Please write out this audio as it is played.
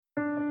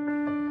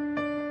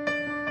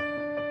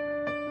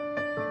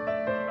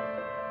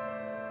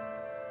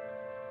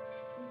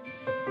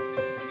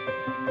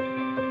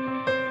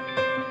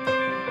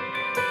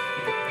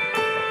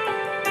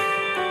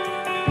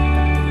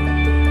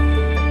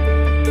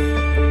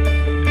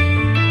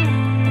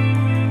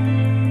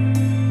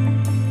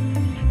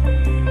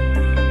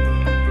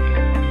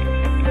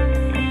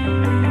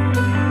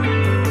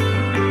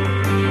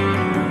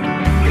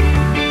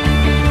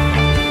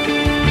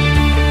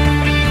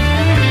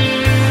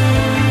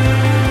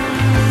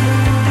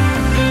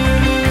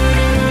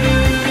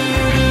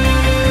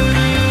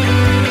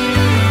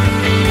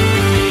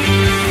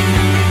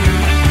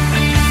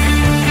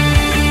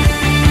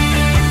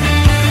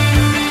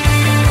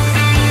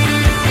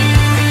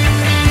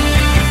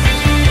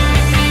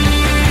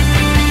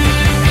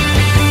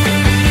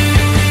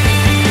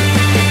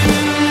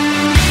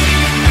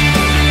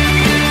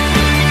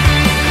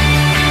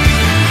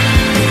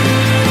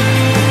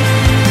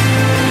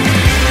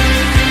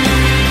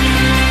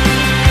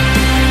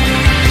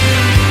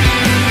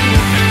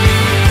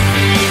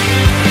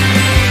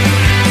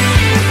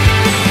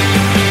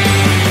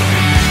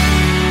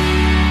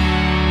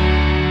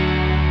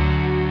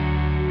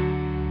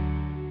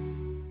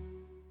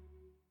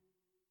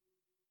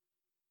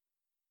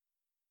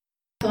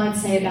God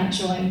say about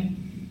joy.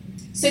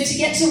 So to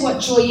get to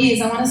what joy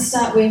is, I want to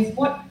start with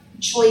what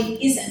joy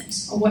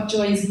isn't or what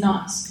joy is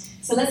not.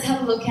 So let's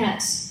have a look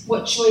at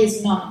what joy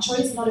is not. Joy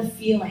is not a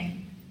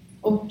feeling,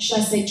 or should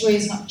I say joy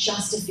is not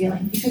just a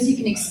feeling, because you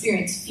can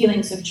experience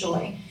feelings of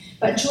joy.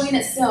 But joy in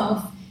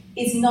itself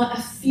is not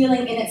a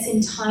feeling in its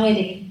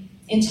entirety.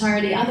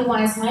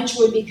 Otherwise, my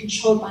joy would be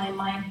controlled by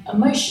my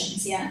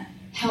emotions,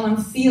 how I'm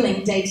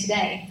feeling day to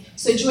day.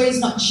 So joy is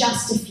not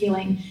just a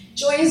feeling.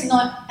 Joy is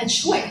not a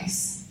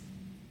choice.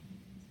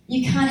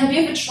 You can't. Have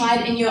you ever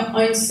tried in your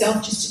own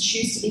self just to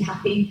choose to be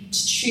happy,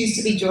 to choose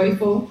to be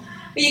joyful?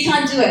 But you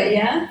can't do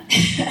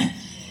it,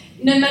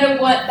 No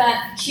matter what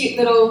that cute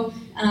little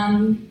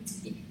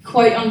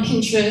quote on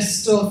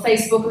Pinterest or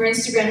Facebook or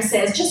Instagram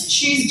says, just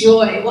choose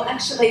joy. Well,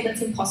 actually,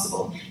 that's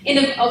impossible. In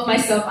and of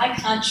myself, I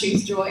can't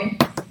choose joy.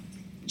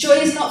 Joy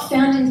is not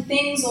found in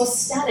things or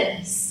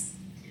status.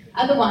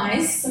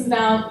 Otherwise, some of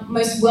our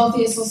most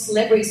wealthiest or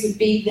celebrities would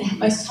be the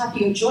most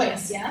happy or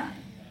joyous,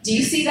 Do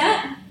you see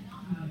that?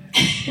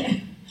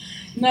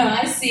 No,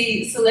 I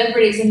see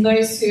celebrities and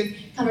those who've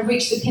kind of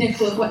reached the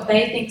pinnacle of what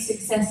they think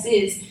success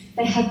is.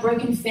 They have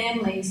broken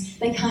families.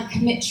 They can't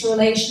commit to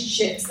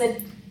relationships.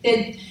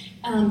 They're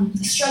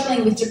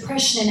struggling with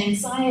depression and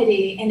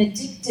anxiety and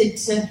addicted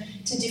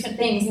to different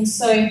things. And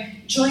so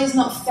joy is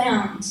not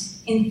found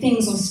in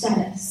things or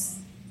status.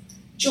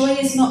 Joy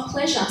is not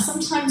pleasure.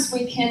 Sometimes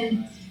we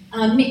can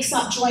mix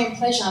up joy and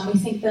pleasure, and we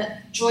think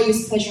that joy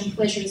is pleasure and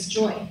pleasure is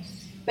joy.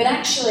 But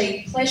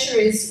actually, pleasure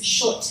is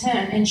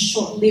short-term and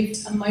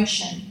short-lived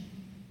emotion,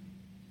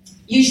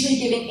 usually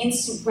giving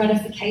instant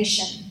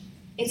gratification.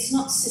 It's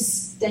not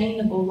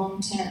sustainable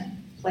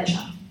long-term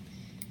pleasure.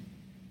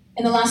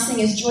 And the last thing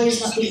is, joy is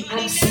not the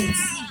absence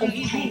of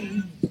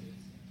pain.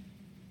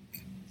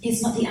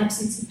 It's not the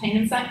absence of pain.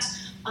 In fact,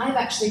 I've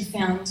actually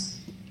found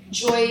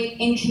joy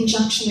in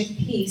conjunction with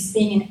peace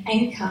being an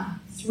anchor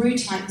through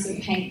times of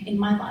pain in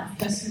my life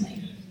personally.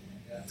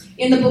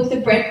 In the book The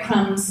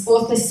Breadcrumbs,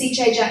 author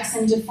C.J.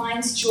 Jackson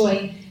defines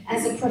joy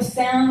as a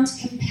profound,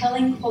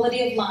 compelling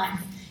quality of life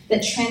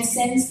that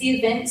transcends the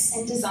events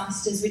and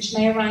disasters which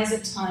may arise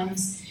at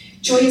times.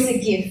 Joy is a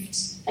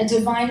gift, a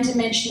divine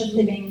dimension of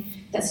living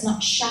that's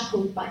not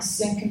shackled by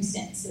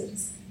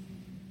circumstances.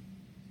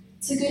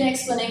 It's a good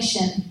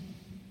explanation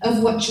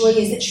of what joy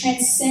is. It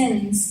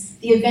transcends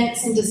the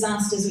events and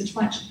disasters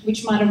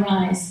which might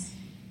arise.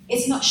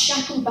 It's not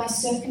shackled by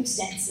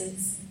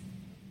circumstances.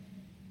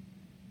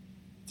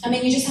 I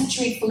mean, you just have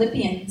to read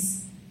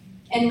Philippians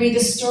and read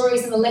the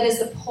stories and the letters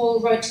that Paul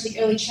wrote to the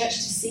early church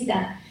to see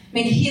that. I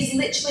mean, he's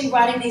literally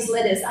writing these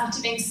letters after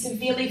being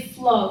severely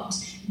flogged,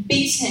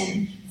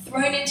 beaten,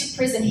 thrown into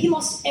prison. He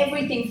lost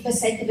everything for the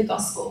sake of the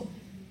gospel.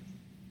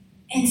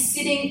 And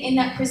sitting in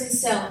that prison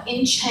cell,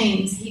 in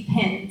chains, he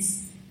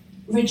pens,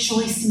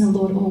 "Rejoice in the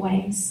Lord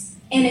always."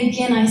 And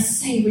again, I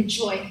say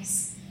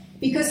rejoice,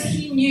 because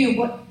he knew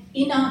what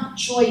inner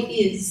joy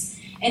is.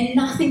 And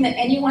nothing that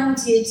anyone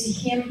did to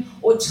him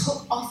or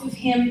took off of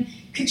him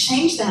could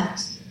change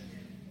that.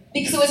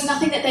 Because there was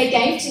nothing that they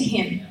gave to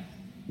him.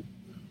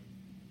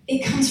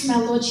 It comes from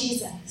our Lord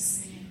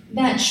Jesus.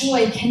 That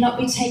joy cannot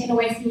be taken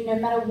away from you no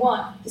matter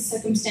what the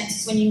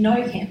circumstances when you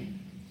know him.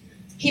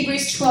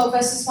 Hebrews 12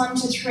 verses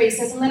 1-3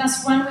 says, "And let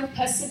us run with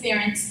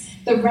perseverance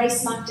the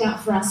race marked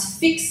out for us,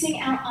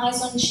 fixing our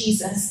eyes on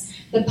Jesus,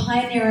 the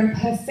pioneer and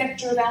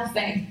perfecter of our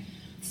faith.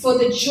 For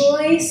the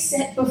joy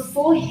set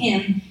before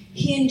him,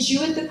 he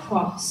endured the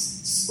cross,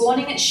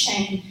 scorning its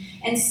shame,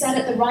 and sat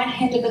at the right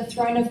hand of the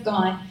throne of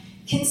God.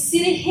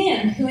 Consider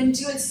him who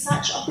endured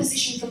such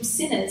opposition from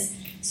sinners,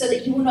 so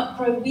that you will not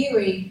grow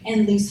weary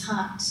and lose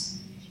heart."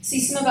 See,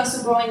 some of us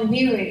are growing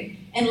weary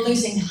and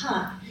losing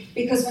heart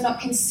because we're not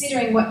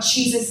considering what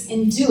Jesus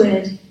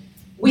endured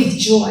with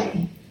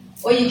joy.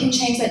 Or you can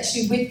change that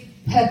to with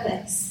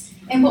purpose.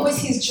 And what was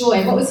his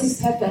joy? What was his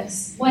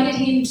purpose? Why did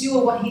he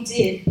endure what he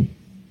did?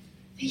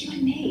 For you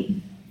and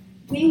me.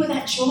 We were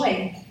that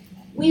joy.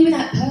 We were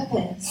that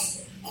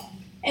purpose.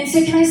 And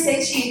so can I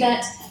say to you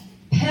that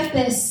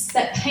purpose,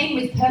 that pain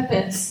with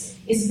purpose,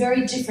 is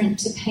very different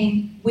to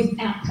pain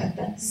without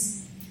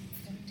purpose.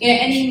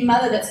 Any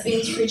mother that's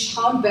been through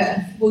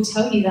childbirth will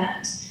tell you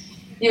that.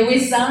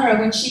 With Zara,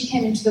 when she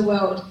came into the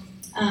world,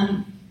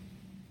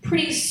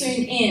 pretty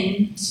soon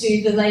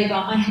into the labour,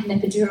 I had an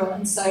epidural.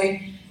 And so,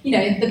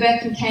 the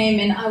birth came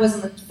and I was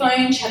on the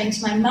phone chatting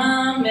to my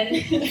mum, and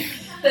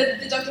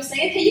the doctor was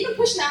saying, "Okay, you can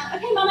push now."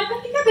 "Okay, Mum, I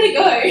think I better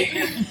go."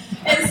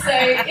 And so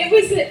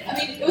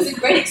it was a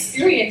great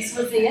experience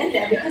towards the end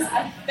there, because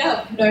I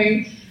felt no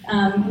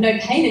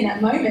pain in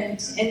that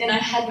moment. And then I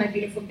had my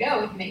beautiful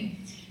girl with me.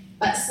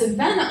 But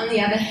Savannah, on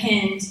the other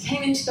hand,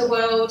 came into the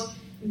world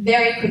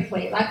very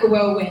quickly, like a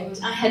whirlwind.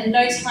 I had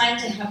no time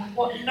to have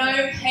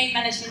no pain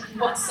management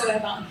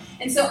whatsoever.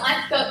 And so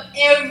I felt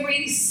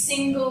every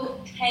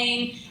single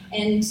pain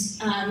and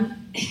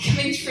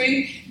coming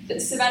through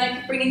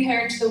Savannah, bringing her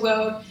into the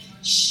world.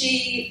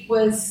 She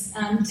was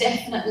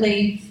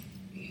definitely,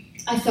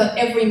 I felt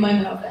every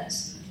moment of it.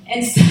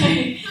 And so,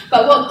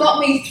 but what got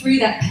me through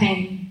that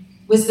pain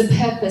was the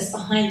purpose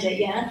behind it,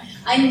 yeah?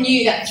 I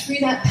knew that through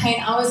that pain,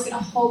 I was going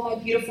to hold my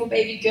beautiful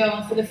baby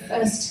girl for the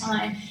first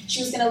time.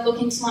 She was going to look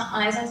into my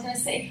eyes. I was going to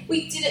say,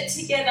 we did it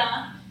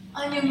together.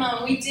 I'm your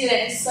mum. We did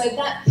it. And so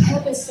that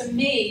purpose for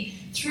me,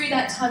 through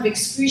that time of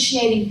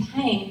excruciating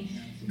pain,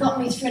 got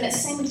me through. And it's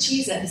the same with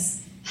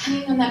Jesus,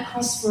 hanging on that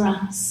cross for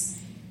us.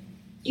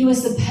 It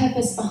was the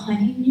purpose behind.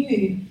 He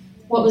knew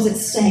what was at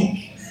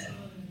stake.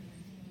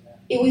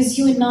 It was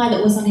you and I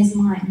that was on his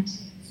mind.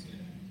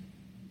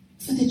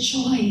 For the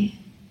joy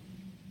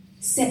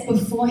set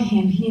before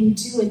him, he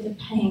endured the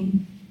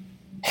pain.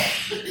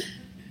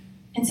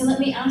 And so let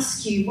me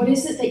ask you, what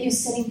is it that you're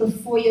setting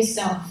before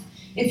yourself?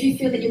 If you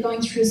feel that you're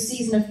going through a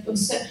season of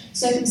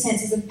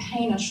circumstances of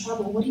pain or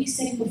trouble, what are you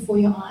setting before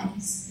your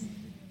eyes?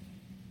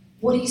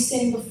 What are you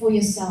setting before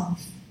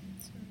yourself?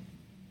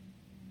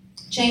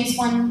 James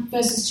 1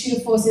 verses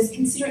 2-4 says,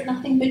 "Consider it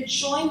nothing but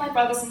joy, my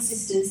brothers and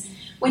sisters,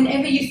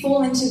 whenever you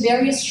fall into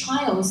various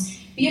trials.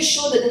 Be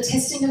assured that the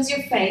testing of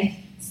your faith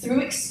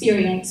through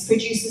experience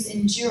produces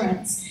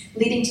endurance,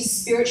 leading to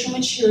spiritual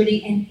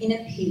maturity and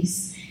inner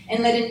peace.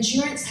 And let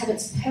endurance have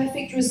its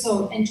perfect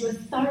result and do a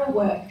thorough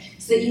work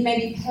so that you may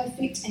be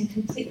perfect and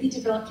completely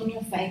developed in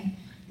your faith,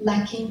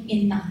 lacking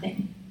in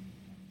nothing."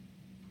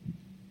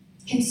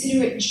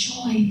 Consider it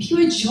joy,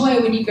 pure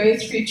joy when you go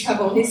through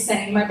trouble, he's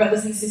saying, my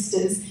brothers and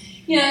sisters.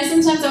 You know,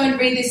 sometimes I would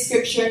read this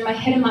scripture and my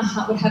head and my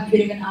heart would have a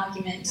bit of an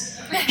argument.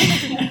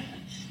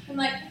 I'm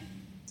like,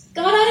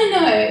 God, I don't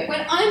know.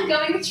 When I'm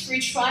going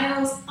through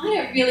trials, I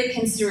don't really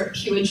consider it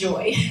pure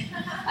joy.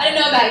 I don't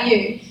know about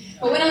you.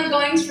 But when I'm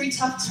going through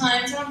tough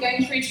times, when I'm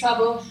going through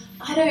trouble,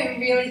 I don't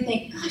really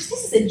think, gosh,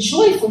 this is a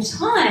joyful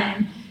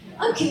time.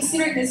 I'm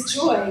considering this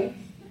joy.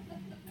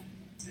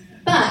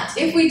 But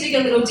if we dig a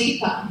little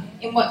deeper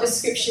in what the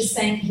scripture's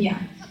saying here,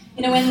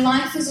 you know, when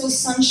life is all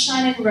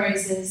sunshine and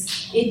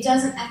roses, it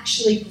doesn't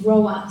actually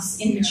grow us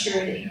in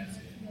maturity.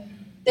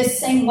 The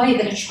same way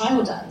that a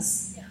trial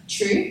does.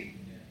 True?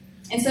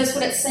 And so that's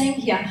what it's saying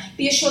here.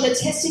 Be assured the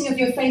testing of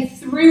your faith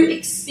through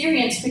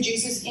experience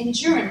produces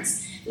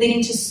endurance,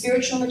 leading to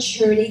spiritual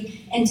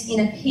maturity and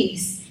inner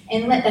peace.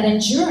 And let that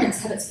endurance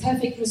have its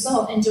perfect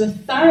result and do a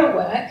thorough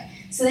work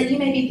so that you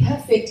may be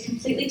perfect,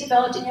 completely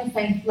developed in your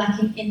faith,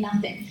 lacking in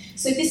nothing.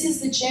 So this is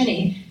the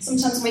journey.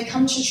 Sometimes when we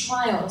come to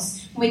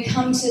trials, when we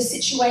come to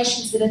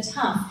situations that are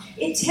tough,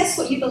 it tests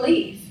what you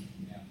believe.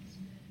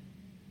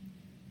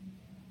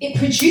 It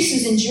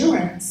produces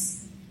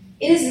endurance.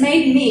 It has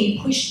made me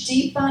push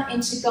deeper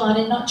into God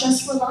and not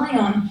just rely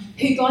on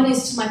who God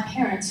is to my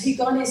parents, who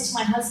God is to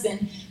my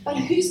husband, but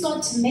who's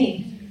God to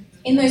me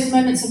in those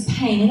moments of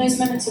pain, in those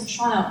moments of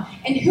trial.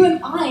 And who am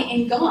I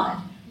in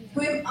God?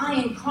 Who am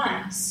I in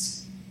Christ?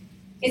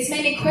 It's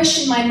made me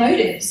question my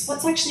motives.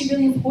 What's actually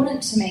really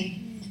important to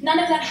me? None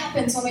of that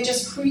happens when we're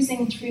just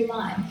cruising through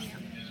life,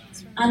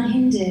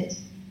 unhindered.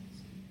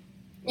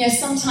 You know,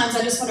 sometimes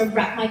I just want to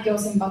wrap my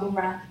girls in bubble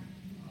wrap.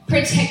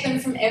 Protect them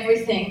from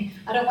everything.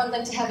 I don't want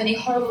them to have any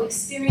horrible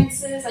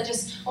experiences. I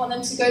just want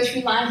them to go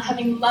through life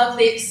having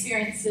lovely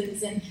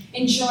experiences and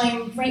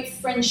enjoying great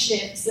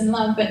friendships and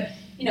love. But,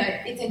 you know,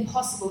 it's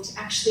impossible to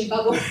actually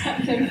bubble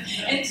wrap them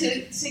and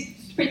to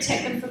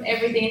protect them from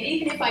everything. And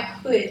even if I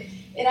could,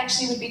 it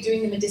actually would be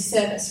doing them a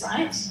disservice,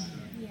 right?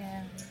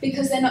 Yeah.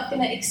 Because they're not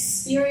going to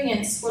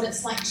experience what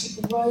it's like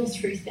to grow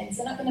through things.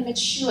 They're not going to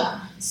mature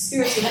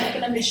spiritually. They're not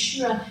going to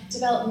mature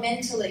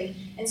developmentally.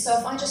 And so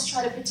if I just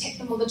try to protect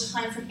them all the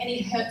time from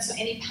any hurts or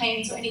any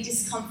pains or any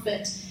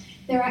discomfort,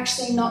 they're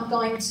actually not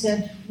going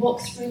to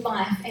walk through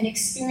life and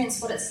experience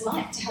what it's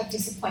like to have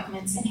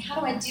disappointments. And how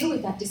do I deal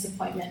with that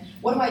disappointment?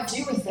 What do I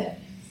do with it?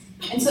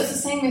 And so it's the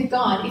same with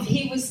God. If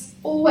he was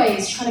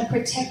always trying to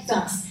protect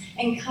us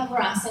and cover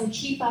us and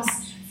keep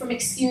us from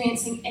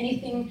experiencing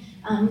anything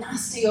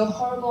nasty or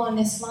horrible in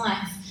this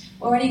life,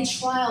 or any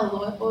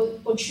trial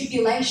or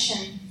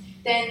tribulation,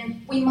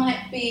 then we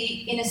might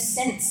be, in a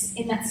sense,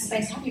 in that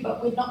space happy,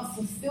 but we're not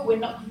fulfilled, we're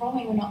not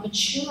growing, we're not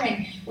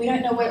maturing. We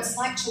don't know what it's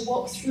like to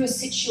walk through a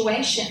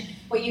situation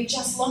where you've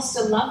just lost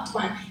a loved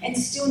one and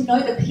still know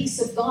the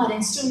peace of God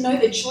and still know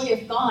the joy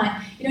of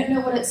God. You don't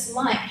know what it's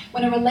like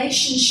when a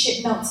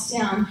relationship melts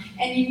down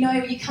and you know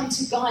you come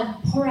to God,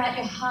 pour out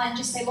your heart and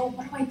just say, Lord,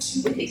 what do I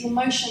do with these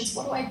emotions?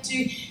 What do I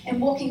do?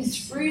 And walking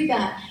through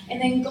that, and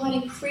then God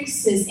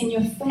increases in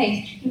your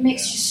faith. He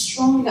makes you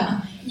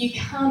stronger. You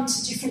come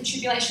to different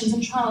tribulations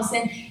and trials.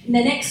 Then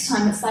the next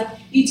time it's like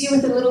you deal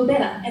with it a little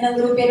better and a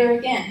little better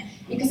again,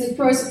 because it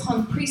grows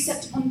upon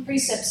precept,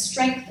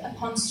 strength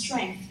upon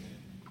strength.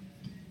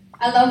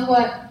 I love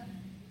what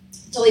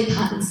Dolly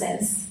Parton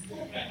says.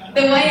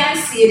 The way I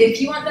see it, if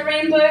you want the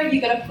rainbow,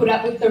 you got to put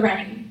up with the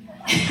rain.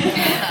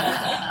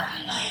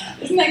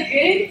 Isn't that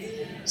good?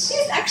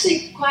 She's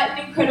actually quite an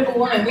incredible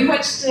woman. We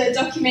watched a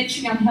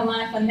documentary on her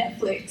life on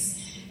Netflix,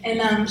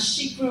 and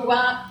she grew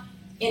up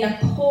in a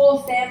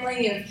poor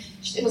family.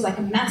 It was like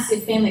a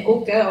massive family,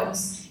 all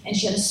girls, and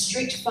she had a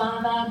strict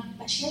father,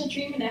 but she had a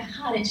dream in her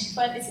heart, and she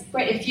thought, it's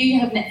great if you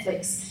have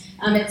Netflix.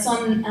 It's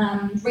on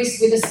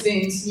Reese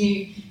Witherspoon's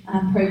new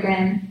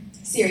program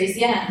series,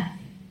 yeah.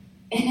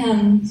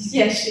 And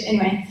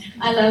anyway,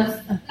 I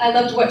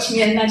loved watching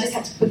it, and I just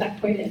had to put that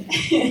quote in.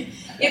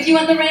 If you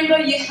want the rainbow,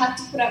 you have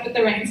to put up with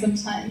the rain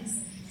sometimes.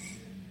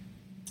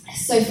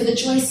 So for the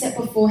joy set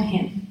before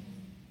him,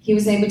 he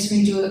was able to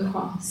endure the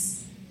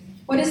cross.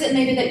 What is it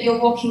maybe that you're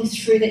walking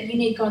through that you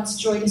need God's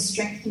joy to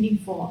strengthen you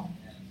for?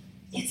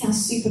 It's our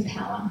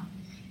superpower.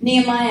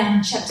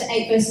 Nehemiah chapter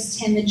 8 verses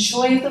 10, the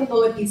joy of the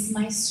Lord is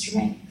my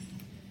strength.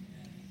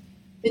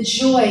 The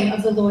joy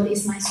of the Lord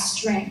is my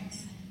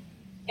strength.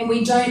 And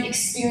we don't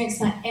experience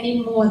that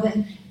any more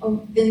than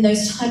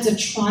those times of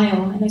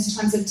trial and those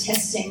times of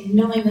testing,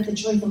 knowing that the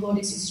joy of the Lord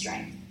is your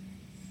strength.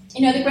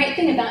 You know, the great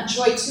thing about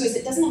joy too is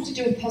it doesn't have to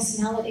do with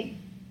personality.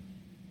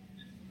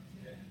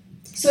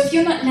 So if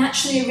you're not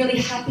naturally a really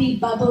happy,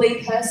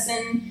 bubbly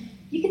person,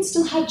 you can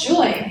still have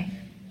joy.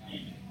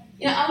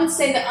 You know, I would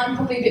say that I'm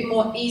probably a bit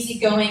more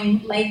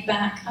easygoing, laid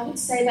back. I would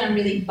say that I'm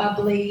really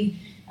bubbly,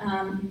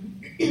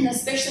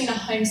 especially in a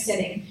home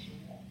setting.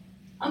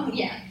 I'm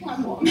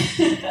warm.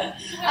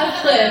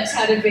 I've learned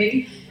how to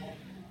be.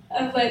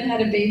 But,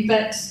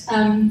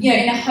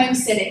 in a home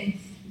setting,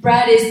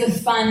 Brad is the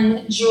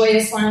fun,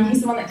 joyous one.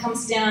 He's the one that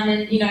comes down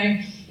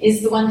and,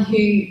 is the one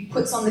who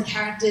puts on the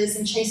characters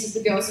and chases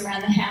the girls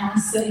around the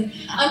house. And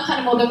I'm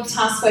kind of more the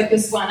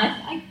task-focused one.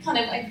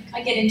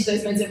 I get into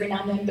those modes every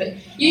now and then, but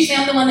usually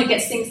I'm the one that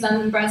gets things done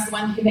and Brad's the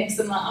one who makes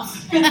them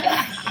laugh.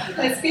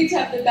 It's good to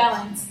have the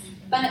balance.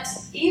 But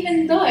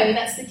even though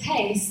that's the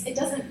case, it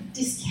doesn't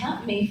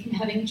discount me from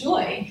having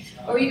joy.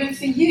 Or even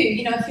for you,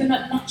 if you're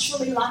not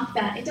naturally like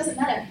that, it doesn't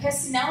matter.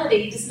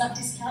 Personality does not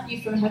discount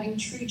you from having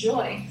true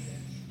joy.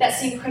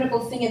 That's the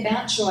incredible thing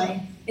about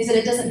joy, is that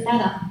it doesn't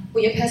matter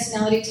what your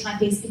personality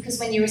type is, because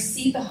when you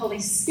receive the Holy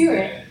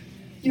Spirit,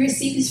 you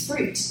receive His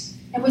fruit.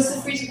 And what's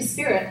the fruit of the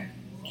Spirit?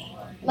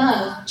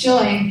 Love,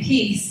 joy,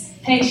 peace,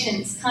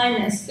 patience,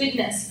 kindness,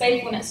 goodness,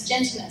 faithfulness,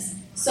 gentleness,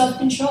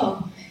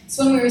 self-control.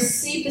 So when we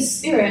receive the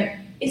Spirit,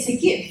 it's a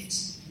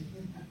gift.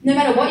 No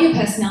matter what your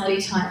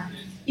personality type,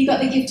 you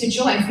got the gift of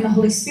joy from the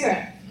Holy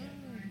Spirit.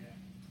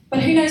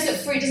 But who knows that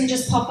fruit doesn't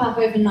just pop up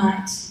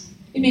overnight?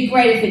 It'd be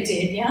great if it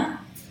did, yeah?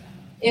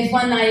 If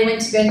one night you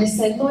went to bed and just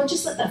said, Lord,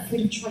 just let that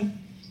fruit of joy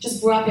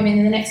just grow up in me, and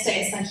then the next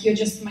day it's like, you're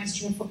just the most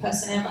joyful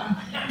person ever.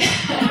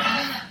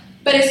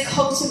 But it's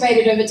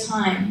cultivated over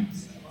time.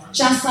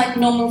 Just like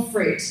normal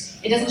fruit.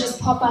 It doesn't just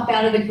pop up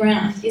out of the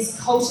ground. It's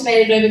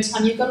cultivated over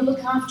time. You've got to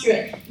look after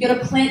it. You've got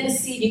to plant the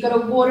seed. You've got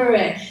to water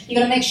it. You've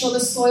got to make sure the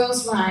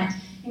soil's right.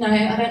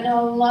 I don't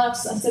know a lot.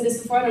 I've said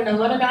this before. I don't know a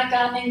lot about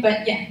gardening,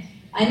 but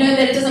I know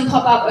that it doesn't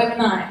pop up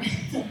overnight.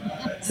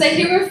 So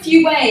here are a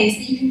few ways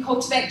that you can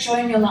cultivate joy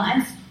in your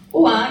life,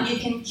 or you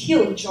can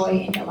kill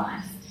joy in your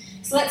life.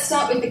 So let's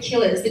start with the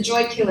killers, the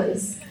joy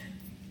killers.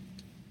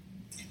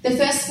 The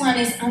first one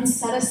is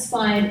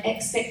unsatisfied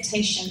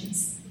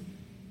expectations.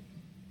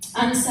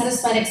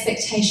 Unsatisfied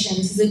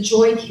expectations is a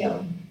joy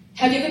kill.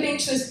 Have you ever been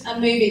to a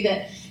movie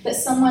that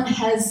someone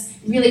has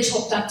really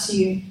talked up to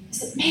you? They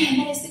said, man,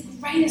 that is the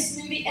greatest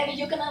movie ever.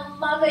 You're going to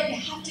love it. You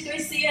have to go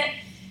see it.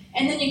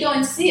 And then you go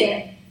and see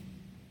it,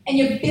 and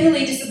you're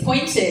bitterly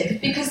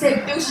disappointed because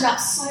they've built it up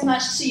so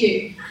much to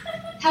you.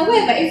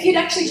 However, if you'd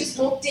actually just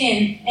walked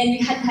in and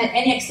you hadn't had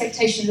any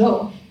expectation at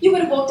all, you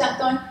would have walked out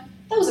going,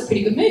 that was a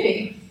pretty good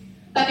movie.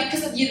 But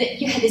because of you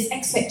had this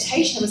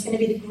expectation it was going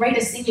to be the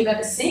greatest thing you've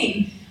ever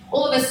seen,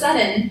 all of a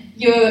sudden,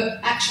 your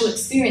actual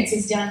experience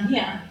is down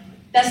here.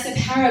 That's the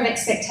power of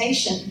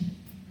expectation.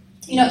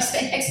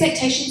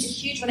 Expectations are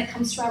huge when it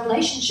comes to our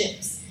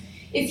relationships.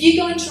 If you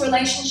go into a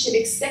relationship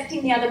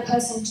expecting the other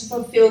person to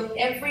fulfill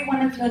every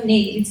one of your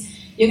needs,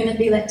 you're going to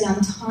be let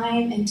down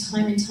time and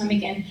time and time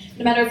again.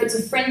 No matter if it's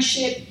a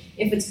friendship,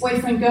 if it's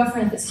boyfriend,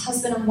 girlfriend, if it's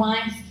husband and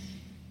wife,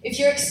 if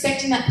you're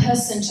expecting that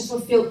person to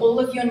fulfill all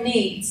of your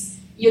needs,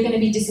 you're going to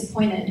be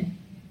disappointed.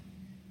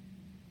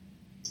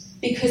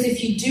 Because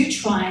if you do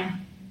try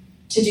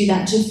to do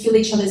that, to fill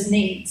each other's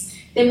needs,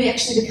 then we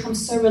actually become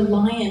so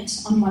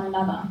reliant on one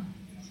another.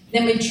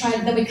 Then we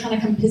kind of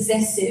become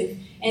possessive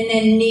and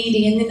then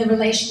needy, and then the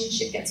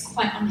relationship gets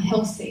quite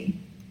unhealthy.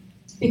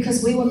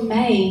 Because we were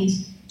made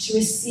to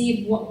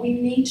receive what we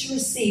need to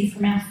receive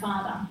from our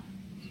Father.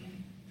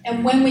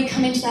 And when we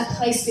come into that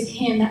place with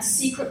Him, that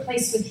secret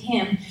place with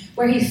Him,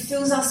 where He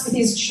fills us with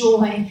His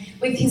joy,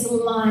 with His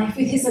life,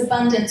 with His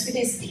abundance, with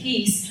His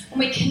peace, when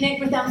we connect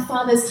with our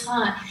Father's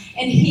heart,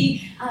 and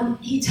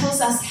He tells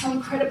us how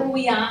incredible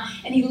we are,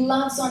 and He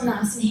loves on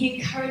us, and He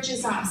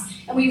encourages us,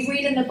 and we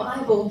read in the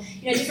Bible,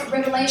 different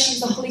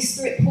revelations the Holy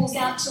Spirit pulls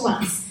out to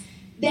us,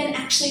 then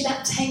actually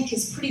that tank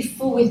is pretty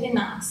full within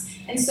us.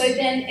 And so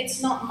then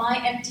it's not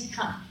my empty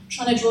cup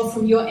trying to draw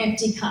from your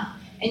empty cup,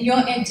 and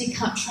your empty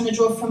cup trying to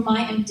draw from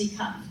my empty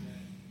cup.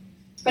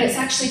 But it's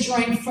actually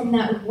drawing from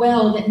that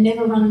well that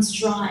never runs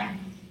dry,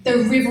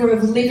 the river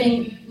of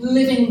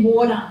living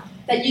water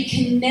that you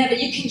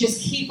can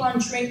just keep on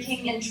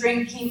drinking and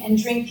drinking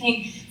and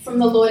drinking from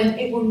the Lord, and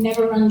it will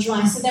never run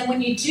dry. So then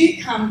when you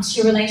do come to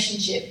your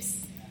relationships,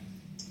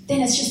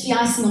 then it's just the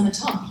icing on the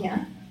top,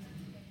 yeah?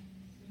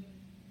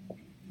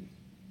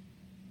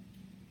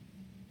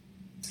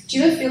 Do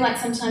you ever feel like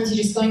sometimes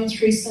you're just going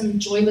through some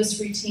joyless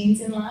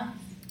routines in life?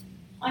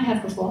 I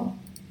have before.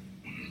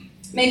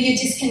 Maybe you're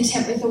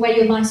discontent with the way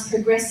your life's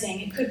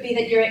progressing. It could be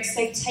that your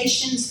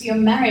expectations for your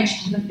marriage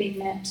haven't been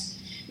met.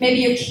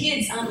 Maybe your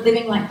kids aren't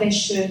living like they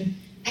should.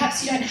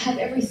 Perhaps you don't have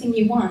everything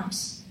you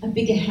want. A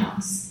bigger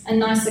house, a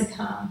nicer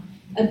car,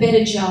 a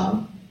better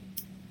job.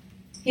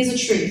 Here's the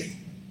truth.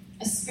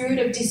 A spirit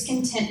of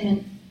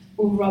discontentment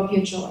will rob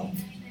your joy.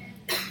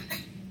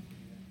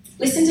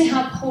 Listen to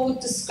how Paul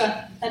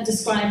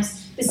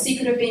describes the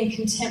secret of being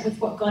content with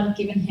what God had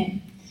given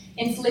him.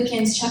 In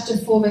Philippians chapter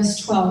 4, verse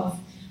 12,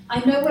 I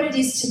know what it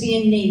is to be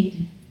in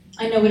need.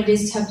 I know what it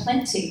is to have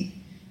plenty.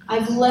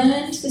 I've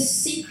learned the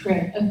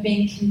secret of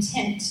being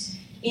content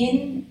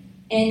in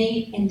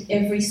any and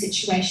every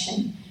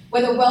situation,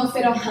 whether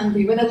well-fed or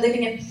hungry, whether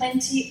living in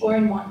plenty or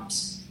in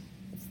want.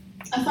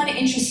 I find it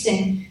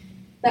interesting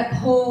that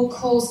Paul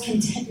calls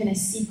contentment a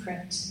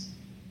secret,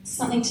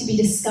 something to be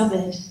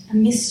discovered, a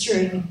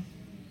mystery.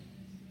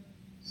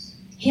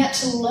 He had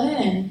to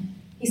learn.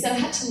 He said, I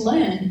had to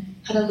learn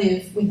how to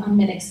live with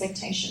unmet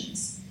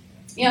expectations.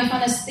 You know, I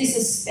find this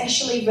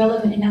especially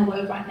relevant in our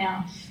world right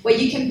now, where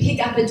you can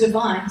pick up a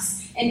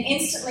device and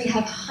instantly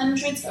have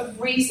hundreds of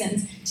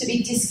reasons to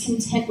be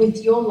discontent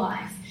with your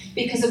life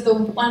because of the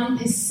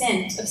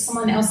 1% of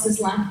someone else's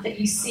life that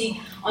you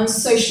see on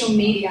social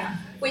media,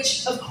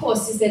 which of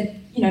course is their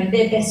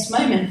best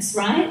moments,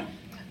 right?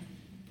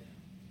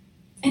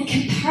 And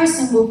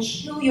comparison will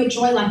kill your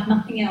joy like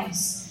nothing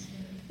else.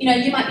 You know,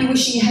 you might be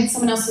wishing you had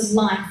someone else's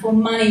life or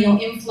money or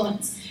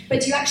influence, but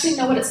do you actually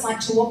know what it's like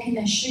to walk in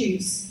their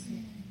shoes?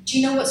 Do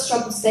you know what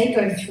struggles they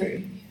go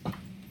through?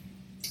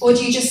 Or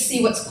do you just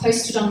see what's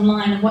posted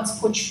online and what's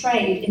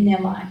portrayed in their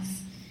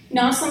life? You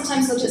know, I've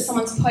sometimes looked at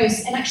someone's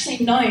post and actually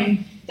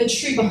known the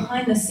true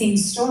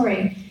behind-the-scenes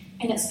story,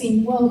 and it's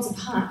been worlds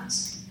apart.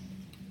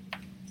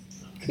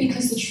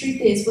 Because the truth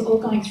is, we're all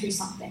going through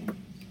something.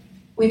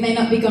 We may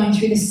not be going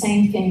through the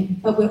same thing,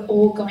 but we're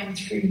all going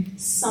through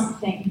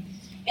something.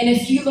 And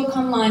if you look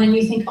online and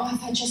you think, oh,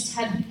 if I just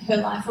had her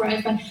life, or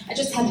if I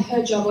just had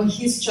her job or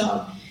his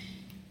job,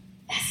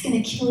 that's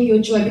going to kill your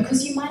joy,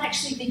 because you might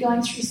actually be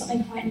going through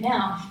something right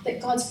now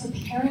that God's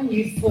preparing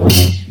you for.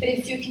 But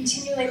if you're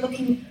continually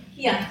looking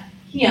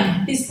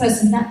here, this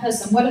person, that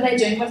person, what are they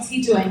doing? What's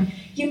he doing?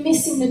 You're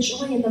missing the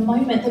joy in the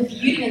moment, the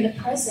beauty in the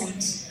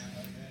present.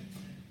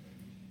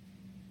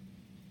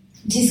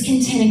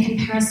 Discontent and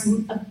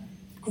comparison are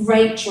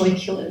great joy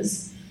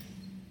killers.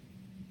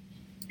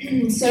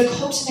 So to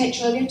cultivate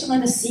joy, we have to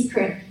learn the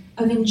secret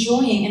of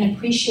enjoying and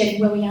appreciating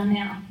where we are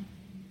now.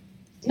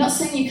 Not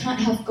saying you can't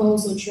have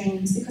goals or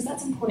dreams, because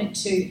that's important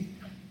too.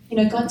 You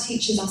know, God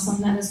teaches us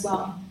on that as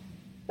well.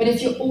 But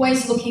if you're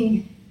always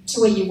looking to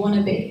where you want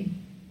to be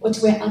or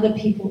to where other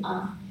people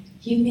are,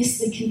 you miss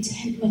the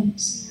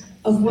contentment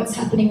of what's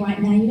happening right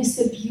now. You miss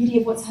the beauty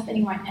of what's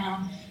happening right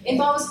now. If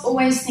I was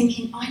always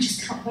thinking, oh, I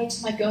just can't wait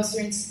till my girls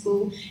are in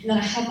school and then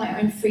I have my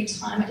own free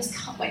time, I just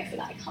can't wait for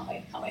that, I can't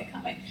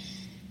wait.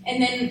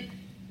 And then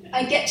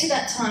I get to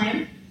that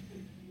time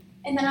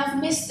and then I've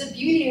missed the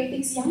beauty of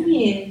these young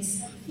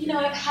years. You know,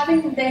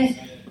 having their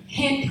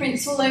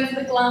handprints all over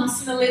the glass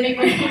in the living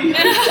room,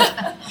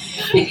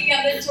 picking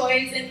up their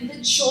toys, and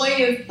the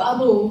joy of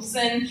bubbles,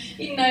 and,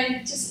 you know,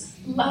 just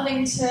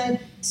loving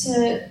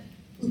to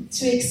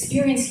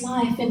experience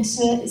life and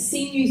to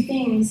see new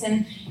things,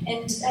 and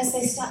as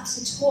they start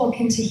to talk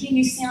and to hear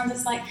new sounds,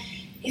 it's like,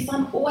 if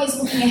I'm always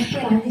looking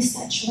ahead, I miss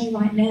that joy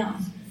right now.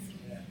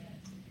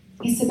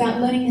 It's about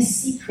learning the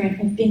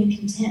secret of being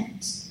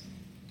content.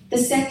 The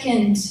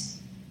second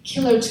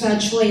killer to our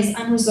joy is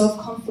unresolved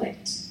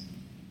conflict.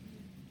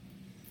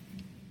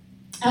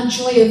 Our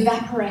joy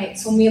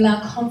evaporates when we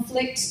allow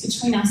conflict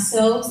between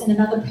ourselves and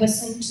another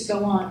person to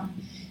go on.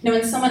 You know,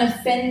 when someone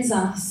offends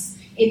us,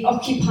 it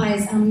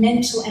occupies our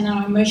mental and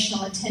our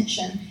emotional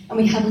attention, and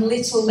we have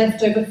little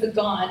left over for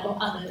God or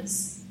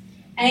others.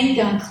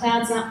 Anger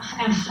clouds our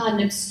heart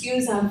and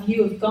obscures our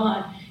view of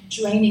God,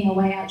 draining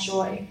away our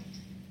joy.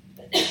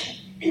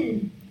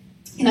 Can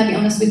I be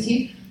honest with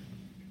you?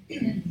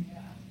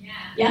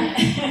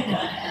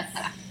 Yeah?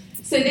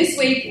 So this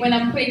week, when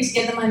I'm putting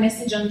together my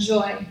message on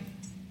joy,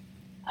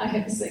 I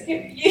hope it's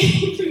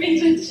okay for me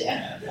to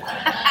share.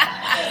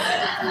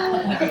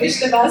 I probably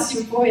should have asked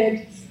you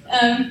beforehand.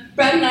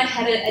 Brad and I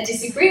had a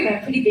disagreement,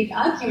 a pretty big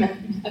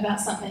argument about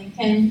something,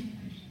 and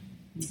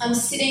I'm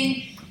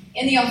sitting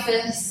in the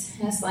office,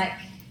 and it's like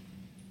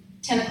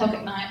 10 o'clock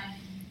at night,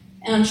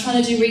 and I'm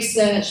trying to do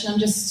research, and I'm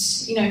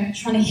just,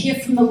 trying to hear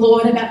from the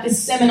Lord about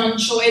this sermon on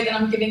joy that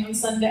I'm giving on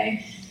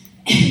Sunday.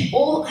 And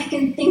all I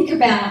can think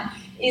about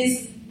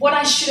is what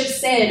I should have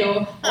said,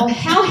 or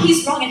how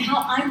he's wrong and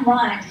how I'm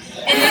right.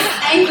 And this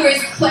anger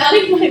is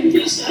clouding my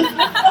vision.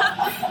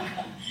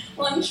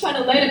 Well, I'm trying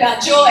to learn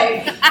about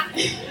joy.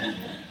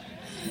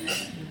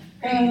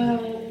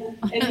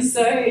 And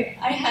so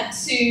I had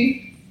to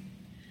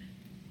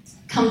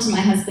come to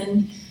my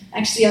husband.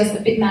 Actually, I was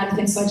a bit mad with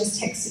him, so I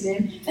just texted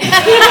him. I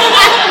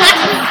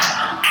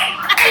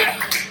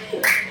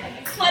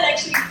can't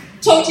actually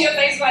talk to your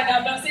face right now,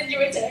 but I'll send you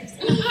a text.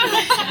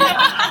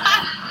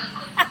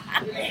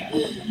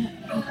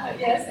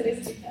 Yes, it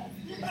is a big house.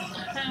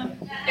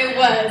 It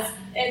was.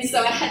 And so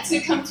I had to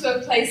come to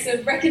a place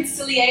of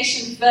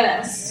reconciliation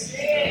first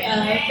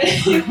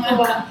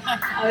before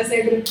I was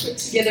able to put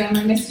together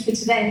my message for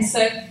today. And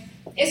so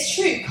it's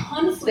true,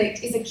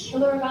 conflict is a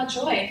killer of our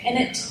joy, and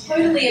it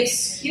totally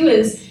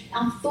obscures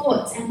our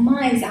thoughts, our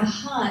minds, our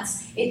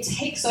hearts. It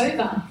takes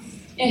over.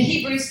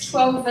 Hebrews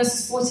 12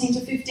 verses 14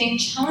 to 15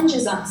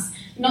 challenges us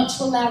not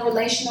to allow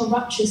relational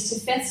ruptures to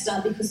fester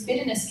because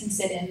bitterness can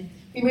set in.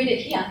 We read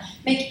it here.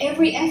 Make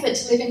every effort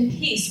to live in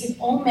peace with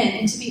all men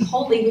and to be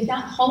holy.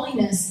 Without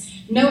holiness,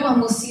 no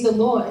one will see the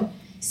Lord.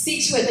 See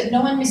to it that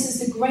no one misses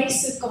the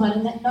grace of God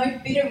and that no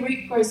bitter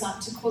root grows up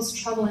to cause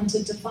trouble and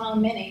to defile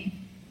many.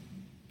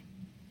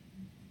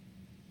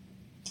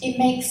 It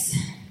makes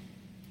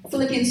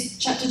Philippians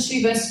chapter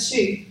 2 verse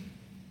 2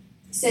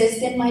 says,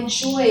 then my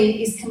joy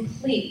is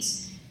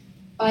complete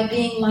by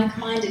being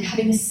like-minded,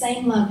 having the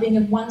same love, being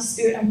of one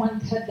spirit and one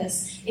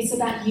purpose. It's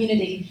about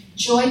unity.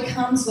 Joy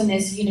comes when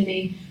there's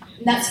unity.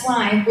 And that's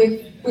why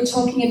we're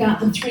talking about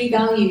the three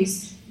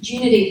values,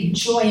 unity,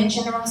 joy, and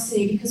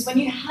generosity, because when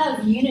you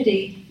have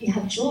unity, you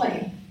have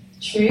joy.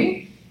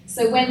 True?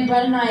 So when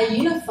Brad and I are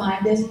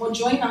unified, there's more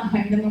joy in our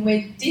home than when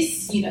we're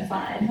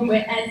disunified, when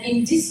we're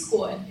in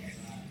discord.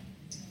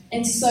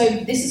 And so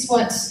this is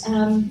what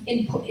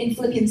in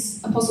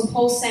Philippians, Apostle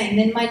Paul's saying,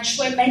 then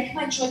make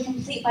my joy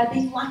complete by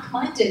being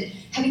like-minded,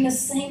 having the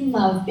same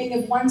love, being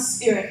of one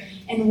spirit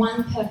and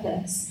one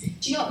purpose.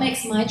 Do you know what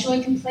makes my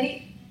joy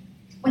complete?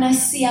 When I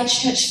see our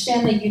church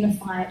family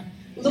unified,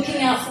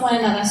 looking out for one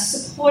another,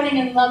 supporting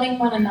and loving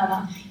one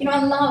another. You know,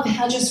 I love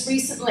how just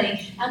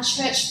recently our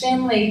church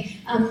family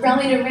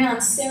rallied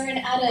around Sarah and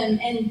Adam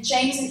and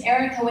James and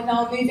Erica when they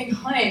were moving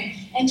home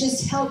and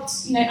just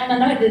helped, you know, and I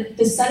know that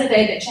the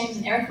Saturday that James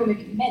and Erica were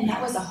moving, man,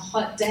 that was a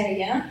hot day,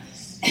 yeah?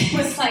 It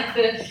was like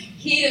the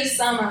heat of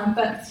summer,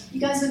 but you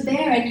guys were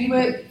there and you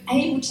were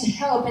able to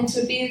help and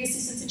to be of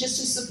assistance and just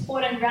to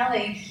support and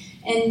rally.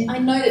 And I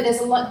know that there's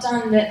a lot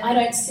done that I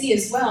don't see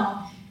as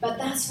well. But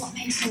that's what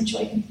makes my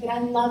joy complete. I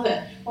love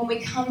it when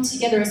we come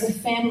together as a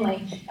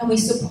family and we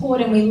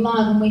support and we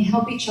love and we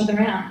help each other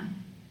out.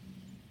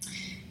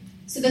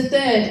 So the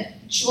third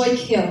joy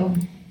kill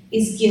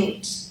is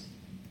guilt.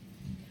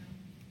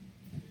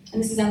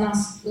 And this is our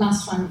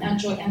last one, our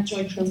joy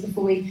kills,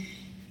 before we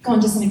go on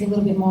to something a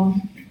little bit more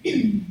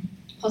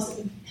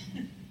positive.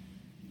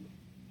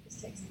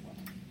 Just take some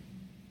water.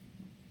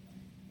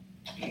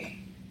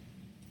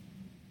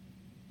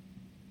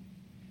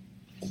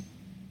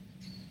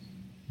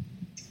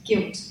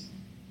 Guilt.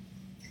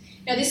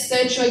 Now, this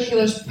third joy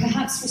killer is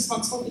perhaps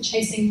responsible for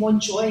chasing more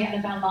joy out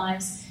of our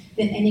lives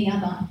than any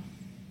other.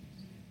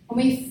 When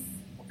we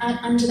are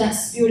under that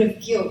spirit of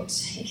guilt,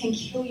 it can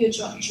kill your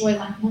joy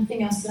like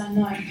nothing else that I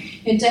know.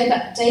 You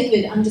know,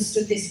 David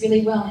understood this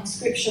really well in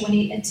Scripture when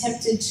he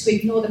attempted to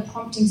ignore the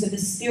promptings of the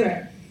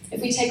Spirit.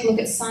 If we take a look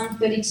at Psalm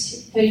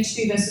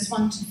 32 verses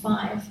 1 to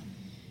 5.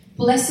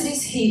 Blessed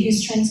is he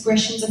whose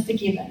transgressions are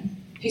forgiven,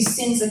 whose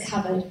sins are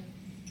covered.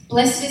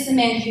 Blessed is the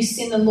man whose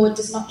sin the Lord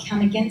does not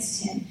count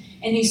against him,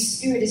 and whose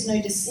spirit is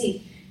no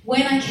deceit.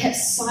 When I kept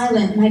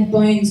silent, my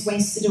bones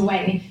wasted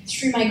away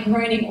through my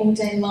groaning all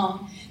day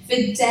long. For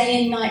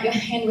day and night your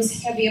hand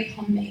was heavy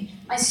upon me.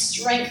 My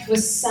strength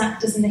was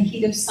sapped as in the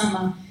heat of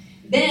summer.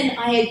 Then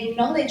I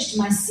acknowledged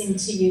my sin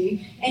to you,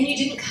 and you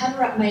didn't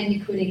cover up my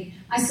iniquity.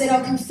 I said,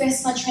 I'll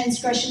confess my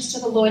transgressions to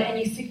the Lord, and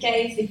you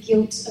forgave the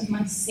guilt of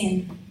my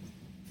sin.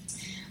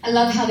 I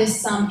love how this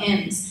psalm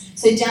ends.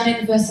 So down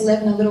in verse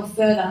 11 a little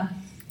further,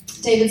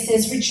 David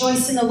says,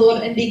 rejoice in the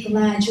Lord and be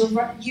glad,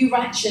 you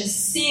righteous.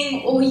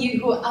 Sing, all you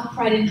who are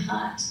upright in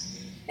heart.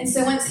 And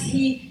so once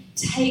he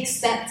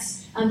takes that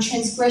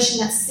transgression,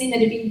 that sin that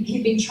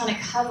he'd been trying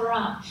to cover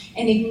up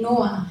and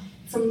ignore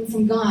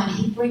from God,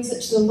 he brings it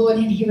to the Lord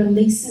and he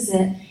releases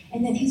it.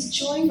 And then his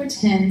joy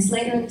returns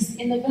later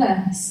in the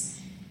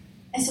verse.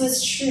 And so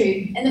it's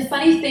true. And the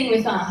funny thing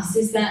with us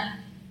is that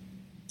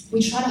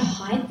we try to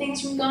hide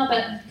things from God,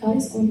 but God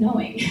is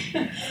all-knowing.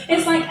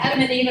 It's like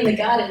Adam and Eve in the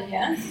garden,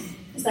 yeah?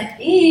 It's like,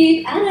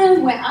 Eve,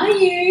 Adam, where are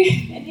you?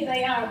 And here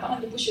they are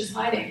behind the bushes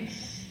hiding.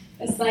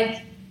 It's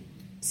like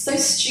so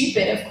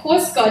stupid. Of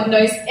course God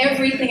knows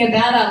everything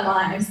about our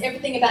lives,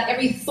 everything about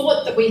every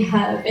thought that we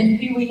have and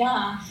who we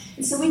are.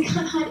 And so we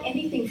can't hide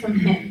anything from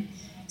him.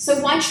 So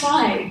why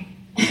try?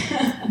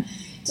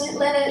 Don't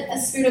let a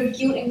spirit of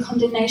guilt and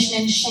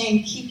condemnation and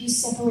shame keep you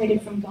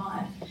separated from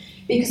God,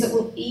 because it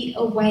will eat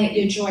away at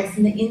your joy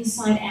from the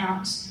inside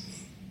out.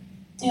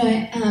 You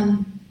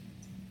know,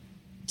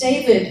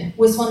 David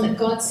was one that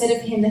God said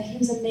of him that he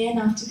was a man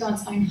after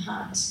God's own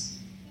heart.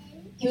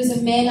 He was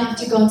a man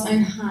after God's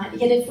own heart.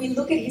 Yet if we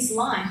look at his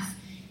life,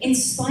 in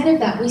spite of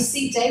that, we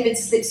see David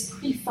slips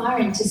pretty far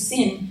into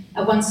sin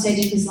at one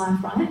stage of his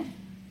life, right?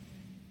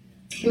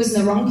 He was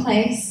in the wrong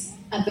place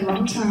at the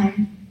wrong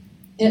time.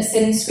 And it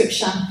said in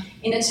Scripture,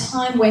 in a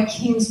time where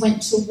kings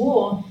went to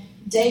war,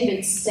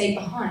 David stayed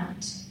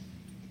behind.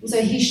 And so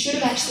he should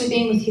have actually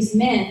been with his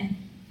men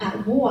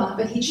at war,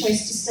 but he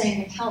chose to stay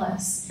in the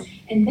palace.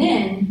 And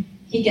then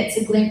he gets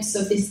a glimpse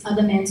of this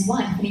other man's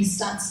wife, and he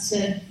starts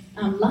to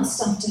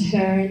lust after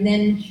her, and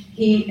then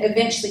he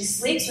eventually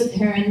sleeps with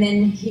her, and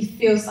then he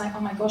feels like, oh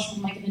my gosh, what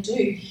am I going to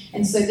do?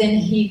 And so then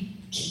he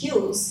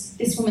kills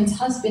this woman's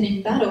husband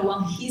in battle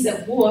while he's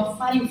at war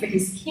fighting for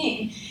his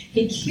king.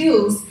 He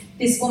kills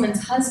this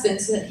woman's husband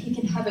so that he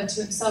can have her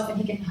to himself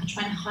and he can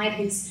try and hide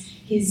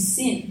his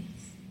sin.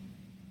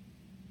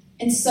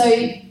 And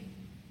so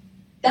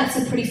that's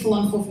a pretty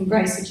full-on fall from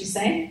grace, would you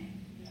say?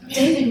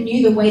 David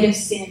knew the weight of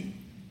sin.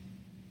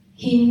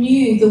 He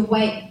knew the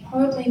weight,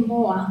 probably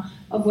more,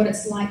 of what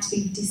it's like to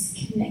be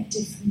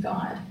disconnected from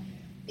God,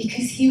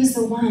 because he was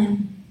the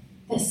one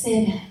that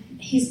said,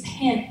 he's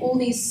penned all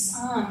these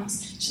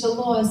psalms to the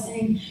Lord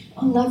saying,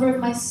 oh, lover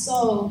of my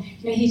soul.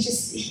 You know,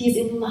 he's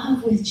in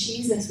love with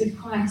Jesus, with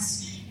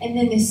Christ. And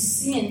then this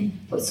sin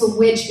puts a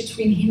wedge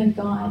between him and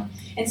God.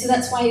 And so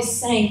that's why he's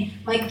saying,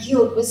 my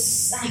guilt was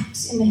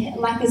sapped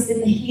like as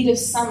in the heat of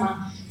summer.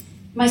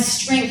 My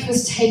strength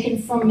was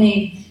taken from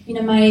me. You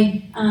know,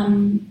 my,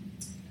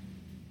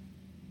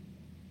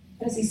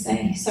 what does he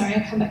say? Sorry,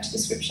 I'll come back to the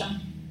scripture.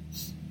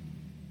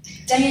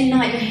 Day and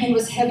night your hand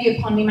was heavy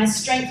upon me. My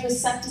strength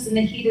was sapped as in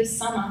the heat of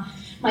summer.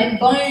 My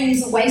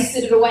bones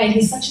wasted it away.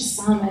 He's such a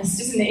psalmist,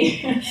 isn't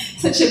he?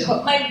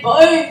 My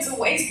bones are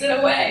wasted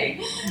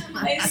away.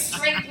 My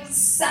strength was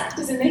sapped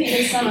as in the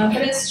heat of summer.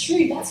 But it's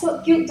true. That's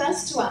what guilt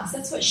does to us.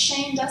 That's what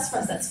shame does for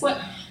us. That's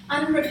what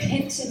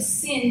unrepented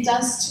sin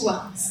does to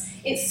us.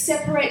 It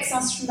separates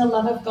us from the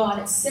love of God.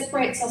 It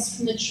separates us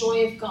from the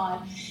joy of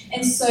God.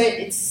 And so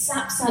it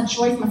saps our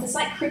joy from us. It's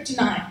like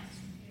kryptonite.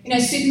 You know,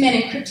 Superman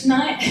and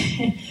kryptonite,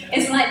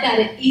 it's like that.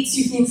 It eats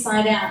you from the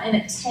inside out and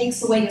it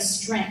takes away your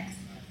strength.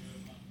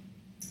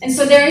 And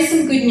so there is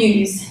some good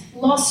news.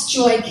 Lost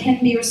joy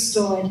can be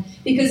restored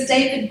because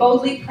David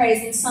boldly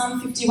prays in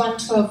Psalm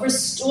 51:12,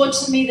 restore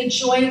to me the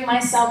joy of my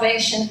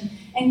salvation.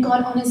 And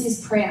God honors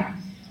his prayer,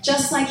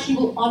 just like he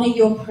will honor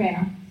your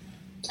prayer.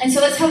 And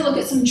so let's have a look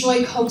at some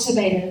joy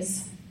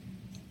cultivators.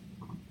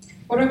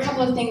 What are a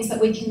couple of things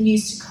that we can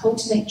use to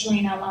cultivate joy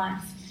in our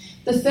life?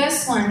 The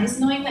first one is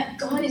knowing that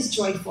God is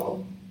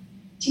joyful.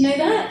 Do you know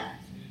that?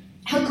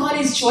 How God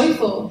is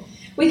joyful.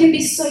 We can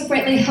be so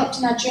greatly helped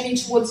in our journey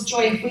towards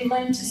joy if we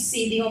learn to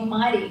see the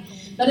Almighty,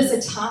 not as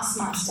a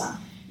taskmaster,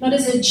 not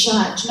as a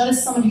judge, not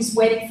as someone who's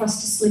waiting for us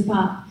to slip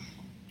up,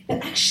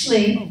 but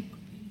actually,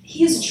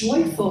 he is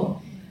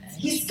joyful.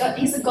 He's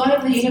the God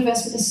of the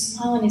universe with a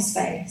smile on his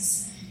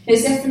face.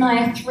 There's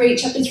Zephaniah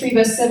chapter 3,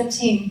 verse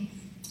 17.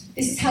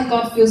 This is how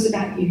God feels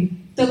about you.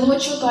 The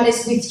Lord your God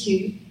is with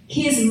you.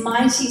 He is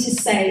mighty to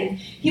save.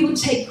 He will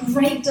take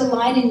great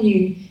delight in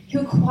you.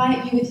 He'll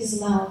quiet you with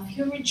his love.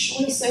 He'll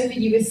rejoice over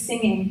you with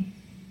singing.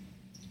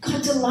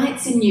 God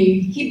delights in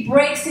you. He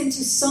breaks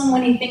into song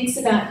when he thinks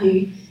about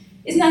you.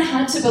 Isn't that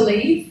hard to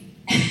believe?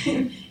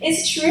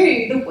 It's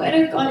true. The word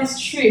of God is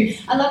true.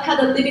 I love how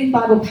the Living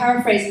Bible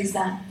paraphrases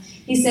that.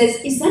 He says,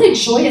 is that a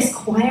joyous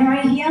choir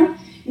I hear?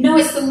 No,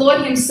 it's the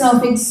Lord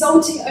himself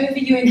exulting over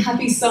you in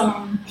happy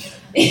song.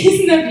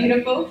 Isn't that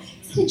beautiful?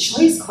 Is that a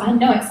joyous choir?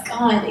 No, it's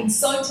God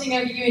exulting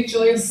over you in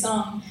joyous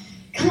song.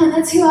 Come on,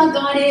 that's who our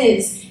God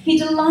is. He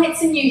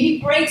delights in you.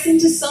 He breaks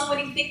into song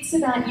when he thinks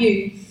about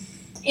you.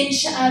 In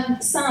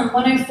Psalm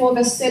 104,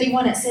 verse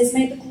 31, it says,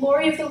 may the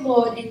glory of the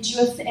Lord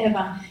endure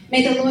forever.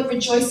 May the Lord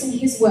rejoice in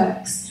his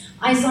works.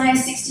 Isaiah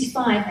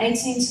 65,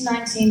 18 to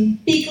 19,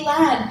 be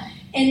glad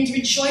and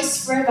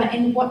rejoice forever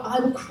in what I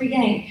will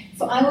create.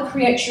 For I will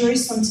create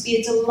Jerusalem to be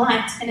a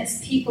delight and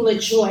its people a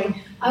joy.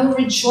 I will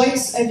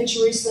rejoice over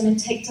Jerusalem and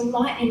take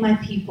delight in my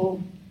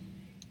people.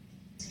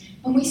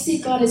 When we see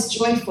God as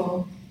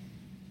joyful,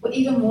 we're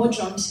even more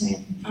drawn to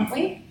him, aren't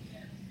we?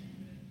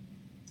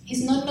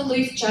 He's not an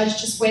aloof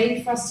judge just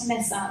waiting for us to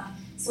mess up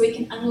so he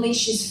can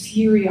unleash his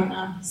fury on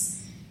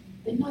us.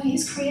 But no,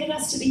 he's created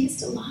us to be his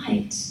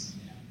delight.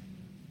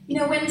 You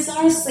know, when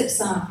Zara slips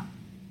up,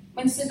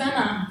 when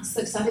Savannah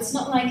slips up, it's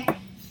not like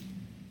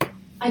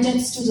I don't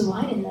still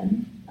delight in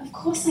them. Of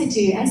course I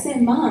do, as their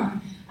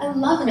mum. I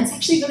love them. It's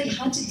actually really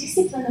hard to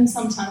discipline them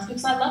sometimes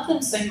because I love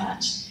them so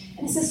much.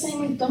 And it's the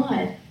same with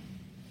God.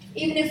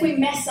 Even if we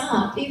mess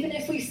up, even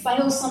if we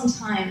fail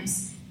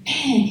sometimes,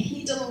 man,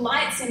 he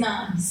delights in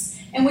us.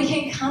 And we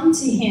can come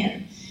to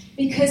him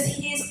because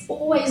he is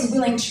always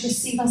willing to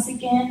receive us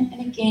again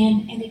and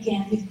again and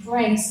again with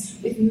grace,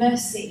 with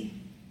mercy.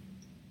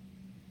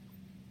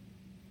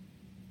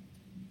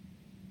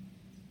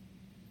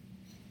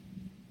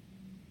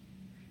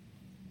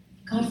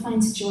 God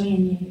finds joy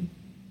in you.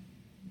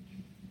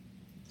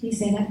 Can you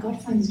say that? God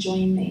finds joy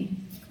in me.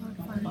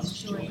 God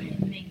finds joy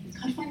in me.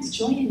 God finds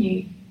joy in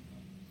you.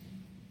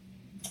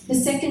 The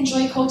second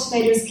joy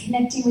cultivator is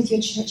connecting with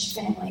your church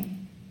family.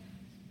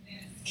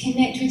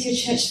 Connect with your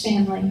church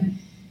family.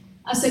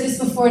 I've said this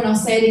before and I'll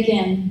say it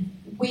again.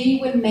 We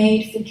were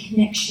made for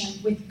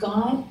connection with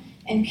God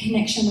and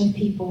connection with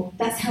people.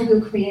 That's how we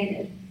were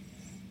created.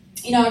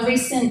 You know, a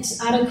recent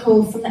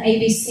article from the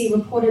ABC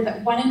reported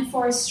that 1 in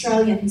 4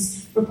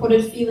 Australians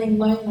reported feeling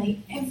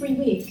lonely every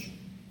week.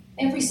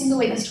 Every single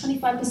week. That's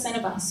 25%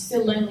 of us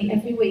feel lonely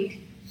every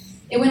week.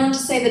 It went on to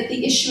say that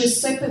the issue is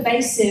so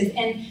pervasive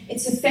and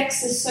its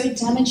effects are so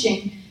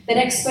damaging that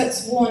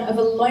experts warn of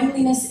a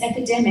loneliness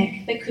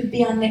epidemic that could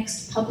be our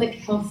next public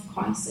health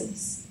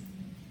crisis.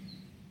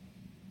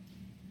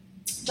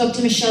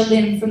 Dr. Michelle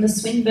Lim from the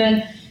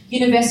Swinburne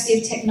University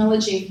of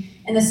Technology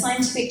and the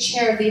scientific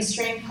chair of the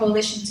Australian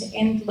Coalition to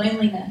End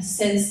Loneliness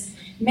says,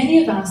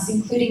 many of us,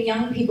 including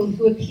young people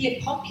who appear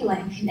popular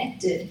and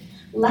connected,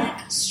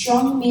 lack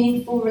strong,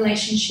 meaningful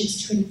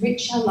relationships to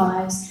enrich our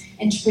lives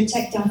and to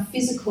protect our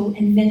physical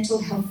and mental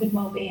health and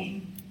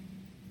well-being.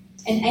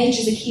 And age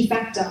is a key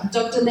factor.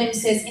 Dr. Lim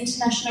says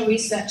international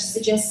research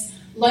suggests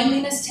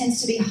loneliness tends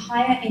to be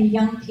higher in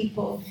young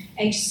people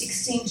aged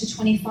 16 to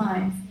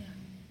 25.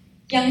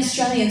 Young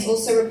Australians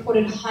also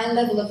reported a high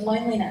level of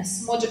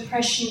loneliness, more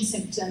depression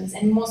symptoms,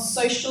 and more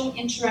social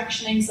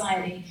interaction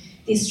anxiety,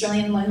 the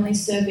Australian Lonely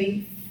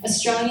Survey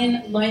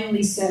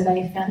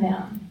found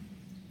out.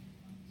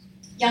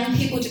 Young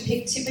people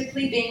depict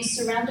typically being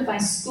surrounded by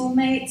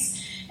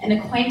schoolmates and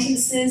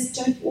acquaintances,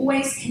 don't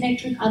always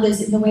connect with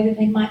others in the way that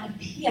they might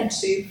appear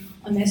to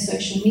on their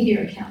social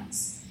media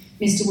accounts,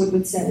 Mr.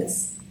 Woodward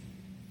says.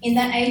 In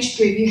that age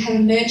group, you have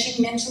emerging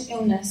mental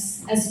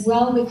illness as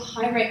well with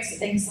high rates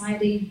of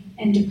anxiety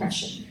and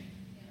depression.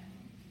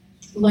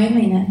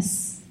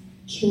 Loneliness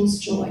kills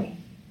joy.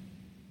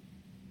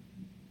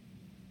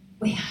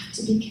 We have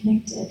to be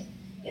connected.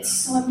 It's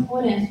so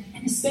important,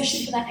 and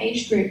especially for that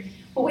age group.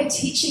 What we're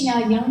teaching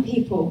our young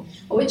people,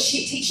 what we're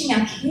teaching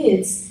our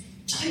kids,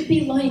 don't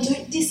be lonely,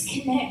 don't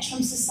disconnect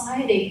from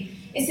society.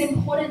 It's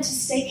important to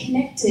stay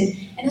connected,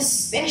 and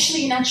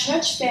especially in our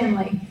church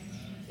family.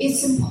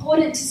 It's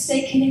important to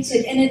stay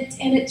connected, and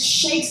it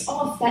shakes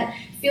off that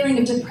feeling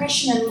of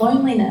depression and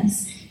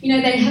loneliness. You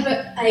know, they have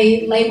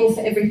a label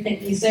for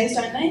everything these days,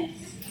 don't they?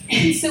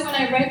 And so when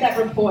I read that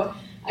report,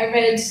 I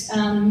read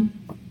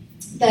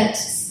that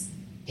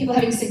people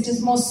having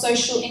symptoms, more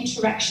social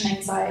interaction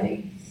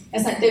anxiety.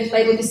 It's like they've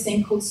labelled this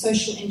thing called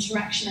social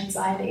interaction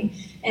anxiety.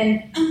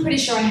 And I'm pretty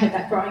sure I had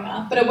that growing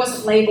up, but it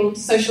wasn't labelled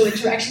social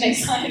interaction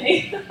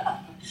anxiety.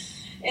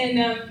 And,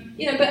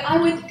 but I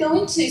would go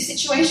into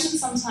situations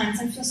sometimes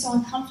and feel so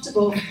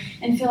uncomfortable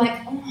and feel like,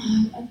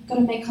 I've got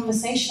to make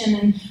conversation,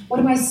 and what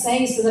do I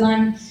say so that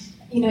I'm,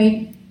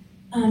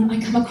 I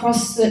come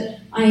across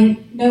that I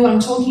know what I'm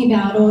talking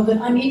about, or that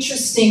I'm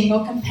interesting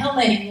or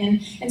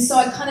compelling, and so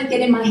I kind of get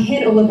in my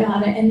head all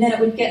about it, and then it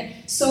would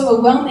get so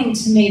overwhelming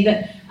to me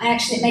that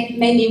it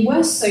made me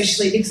worse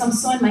socially because I'm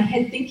so in my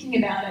head thinking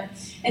about it.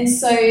 And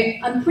so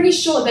I'm pretty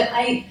sure that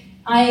I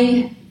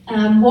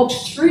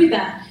walked through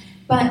that.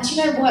 But do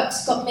you know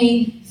what's got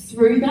me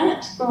through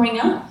that growing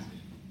up?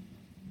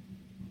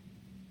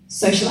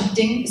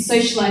 Socializing,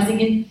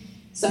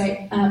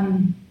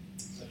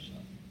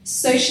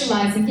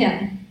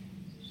 yeah.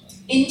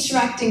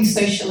 Interacting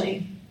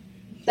socially.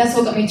 That's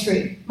what got me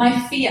through. My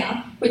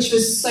fear, which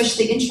was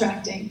socially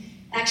interacting,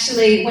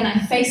 actually, when I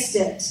faced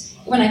it,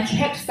 when I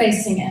kept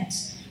facing it,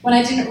 when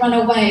I didn't run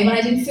away, when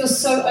I didn't feel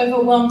so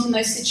overwhelmed in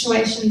those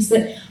situations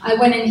that I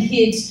went and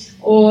hid,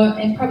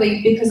 and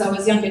probably because I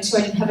was younger too,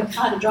 I didn't have a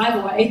car to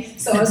drive away,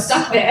 so I was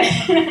stuck there.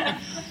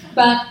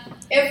 But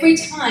every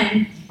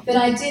time that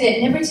I did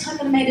it, and every time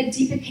that I made a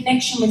deeper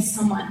connection with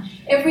someone,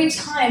 every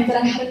time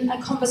that I had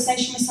a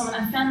conversation with someone,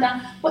 I found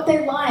out what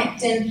they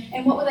liked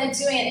and what were they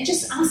doing, and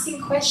just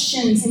asking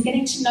questions and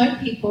getting to know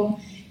people,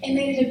 it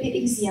made it a bit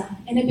easier,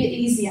 and a bit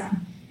easier,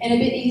 and a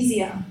bit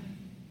easier.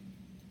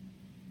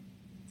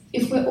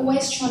 If we're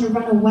always trying to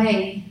run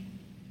away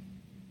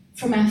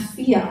from our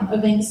fear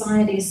of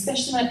anxiety,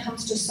 especially when it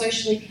comes to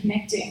socially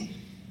connecting,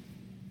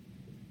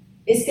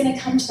 it's going to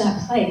come to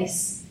that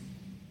place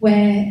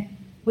where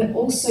we're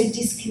all so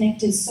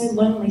disconnected, so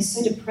lonely,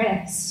 so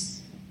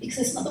depressed, because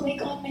it's not the way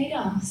God made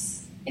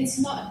us. It's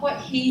not how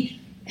He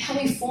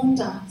formed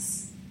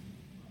us.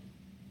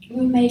 We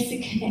were made for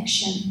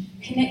connection.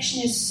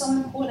 Connection is so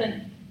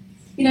important.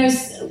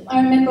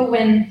 I remember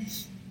when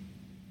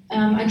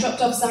I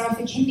dropped off Zara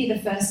for kindy the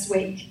first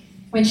week,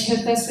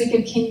 her first week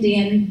of kindy,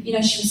 and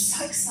she was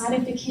so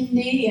excited for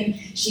kindy, and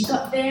she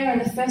got there,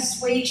 and the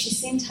first week she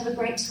seemed to have a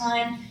great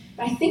time,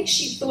 but I think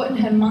she thought in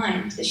her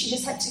mind that she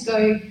just had to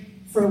go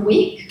for a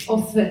week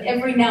or for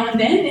every now and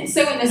then. And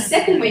so when the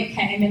second week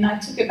came and I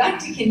took her back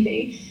to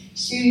kindy,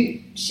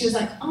 she was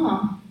like,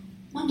 Mum,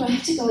 do I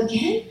have to go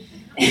again?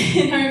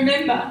 And I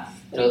remember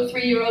little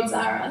 3-year-old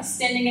Zara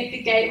standing at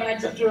the gate when I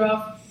dropped her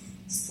off,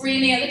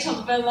 screaming at the top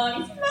of her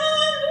lungs,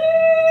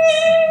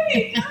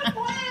 Mommy, come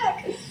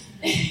back!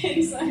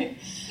 And so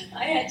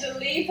I had to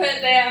leave her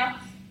there.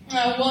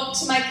 I walked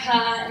to my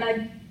car and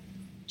I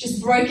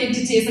just broke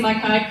into tears in my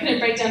car. I couldn't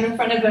break down in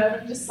front of her.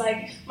 I'm just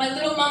like, my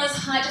little mama's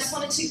heart just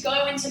wanted to go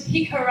and to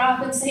pick her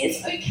up and say,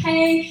 it's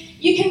okay,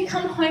 you can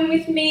come home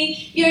with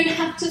me. You don't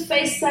have to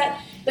face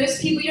those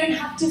people. You don't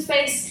have to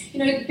face,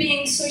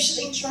 being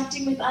socially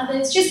interacting with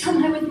others. Just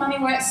come home with Mummy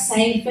where it's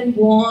safe and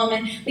warm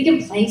and we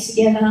can play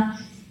together.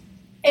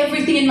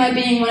 Everything in my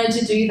being wanted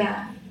to do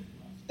that.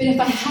 But if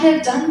I had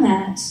have done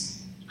that,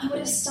 I would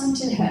have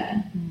stunted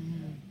her.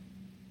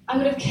 I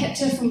would have kept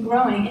her from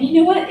growing. And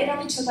you know what? It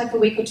only took like a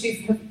week or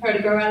two for her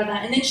to grow out of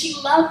that. And then she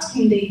loved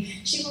kindy.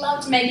 She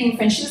loved making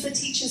friends. She was the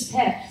teacher's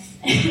pet.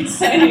 And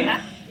so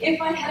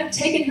if I had have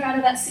taken her out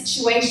of that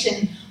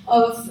situation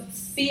of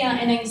fear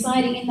and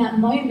anxiety in that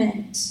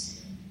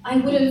moment, I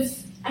would have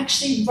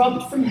actually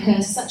robbed from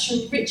her such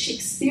a rich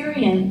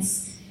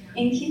experience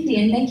in kindy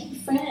and making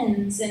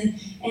friends and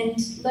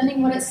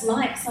learning what it's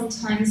like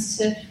sometimes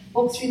to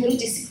walk through little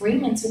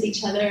disagreements with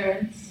each other.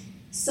 And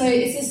so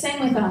it's the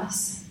same with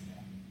us.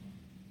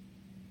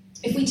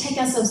 If we take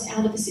ourselves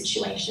out of the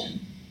situation,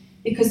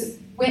 because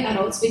we're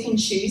adults, we can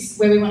choose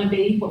where we want to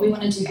be, what we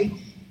want to do.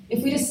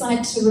 If we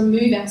decide to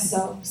remove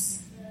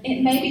ourselves,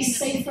 it may be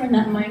safer in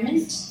that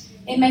moment.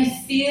 It may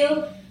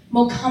feel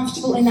more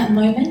comfortable in that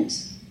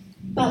moment.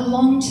 But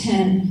long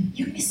term,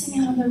 you're missing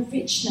out on the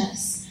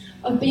richness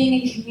of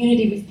being in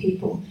community with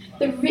people.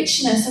 The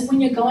richness of when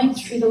you're going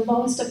through the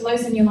lowest of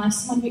lows in your life,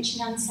 someone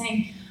reaching out and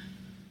saying,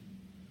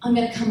 I'm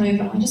going to come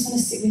over. I just want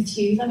to sit with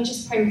you. Let me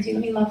just pray with you.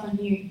 Let me love on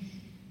you.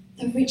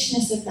 The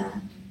richness of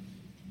that.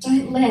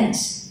 Don't let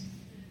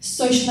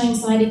social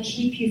anxiety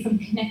keep you from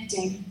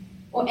connecting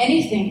or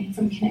anything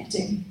from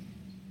connecting.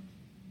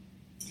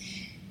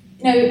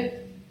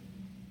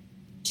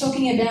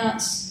 Talking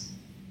about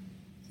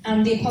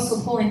the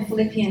Apostle Paul in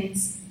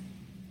Philippians,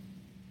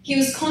 he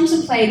was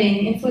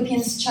contemplating in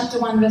Philippians chapter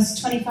 1, verse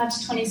 25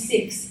 to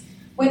 26,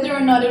 whether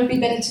or not it would be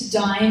better to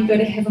die and go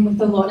to heaven with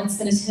the Lord and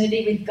spend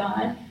eternity with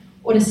God,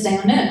 or to stay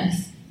on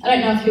earth. I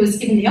don't know if he was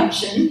given the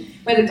option,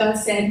 whether God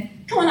said,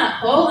 come on up,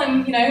 Paul,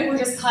 and, we're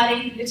just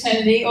hiding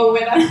eternity, or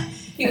whether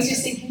he was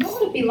just thinking, what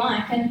would it be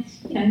like? And,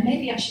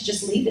 maybe I should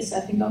just leave this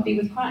earth and go and be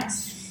with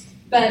Christ.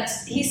 But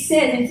he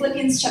said in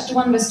Philippians chapter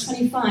 1, verse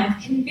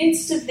 25,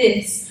 convinced of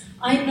this,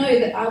 I know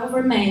that I will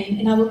remain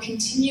and I will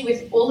continue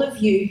with all of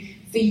you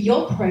for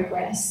your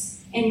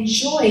progress and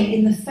joy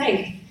in the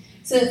faith,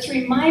 so that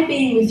through my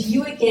being with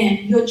you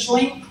again, your joy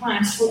in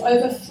Christ will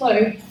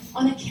overflow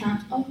on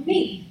account of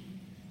me.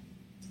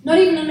 Not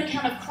even on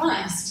account of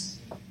Christ.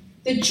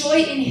 The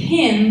joy in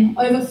him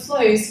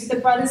overflows with the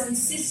brothers and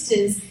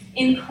sisters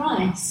in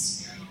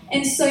Christ.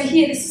 And so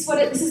here, this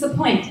is the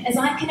point. As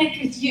I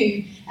connect with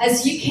you,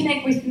 as you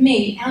connect with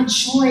me, our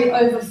joy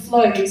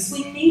overflows.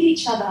 We need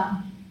each other.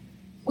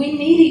 We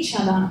need each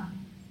other.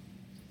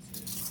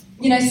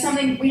 We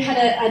had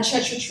a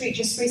church retreat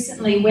just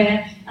recently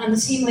where the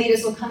team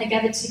leaders all kind of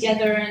gathered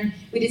together and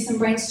we did some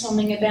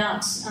brainstorming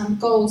about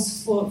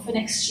goals for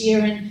next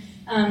year.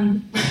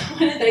 And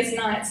one of those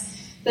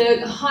nights,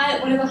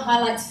 one of the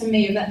highlights for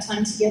me of that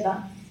time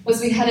together was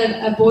we had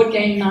a board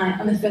game night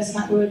on the first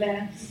night we were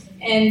there.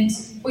 And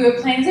we were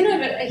playing, has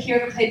anyone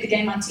ever played the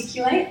game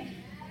Articulate?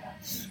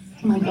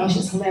 Oh my gosh,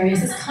 it's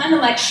hilarious. It's kind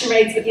of like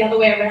charades, but the other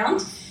way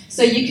around.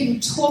 So you can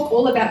talk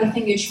all about the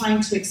thing you're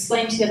trying to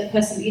explain to the other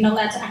person, but you're not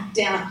allowed to act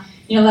out.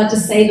 You're not allowed to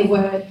say the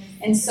word.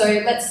 And so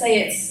let's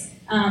say it's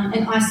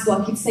an ice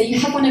block. You'd say, you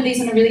have one of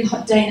these on a really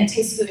hot day and it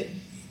tastes good.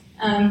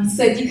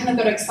 So you kind of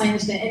got to explain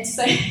it to them. And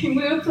so we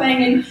were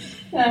playing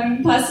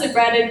and Pastor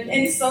Brad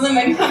and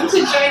Solomon come to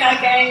join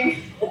our game.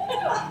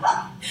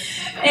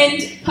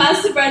 And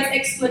Pastor Brad's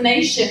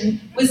explanation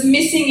was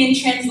missing in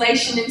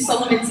translation in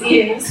Solomon's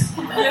ears.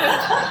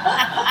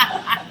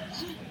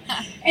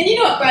 And you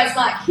know what Brad's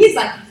like? He's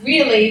like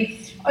really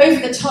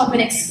over the top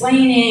and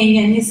explaining,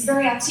 and he's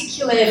very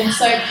articulate, and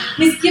so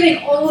he's giving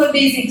all of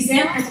these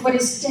examples of what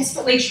he's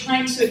desperately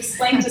trying to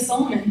explain to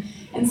Solomon.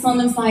 And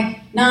Solomon's like,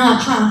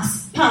 nah,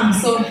 pass.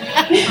 Or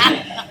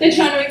they're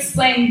trying to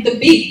explain the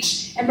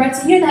beach. And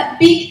Brad's like, that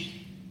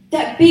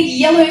big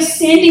yellow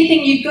sandy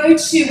thing you go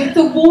to with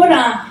the water.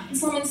 And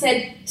Solomon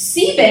said,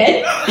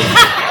 seabed?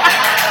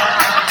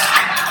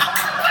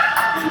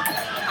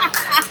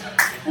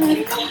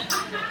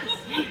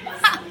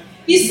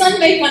 You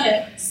sunbathe on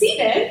it.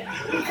 Seabed?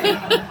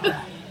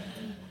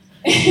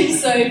 And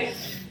so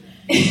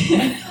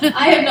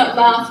I have not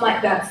laughed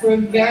like that for a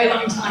very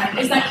long time.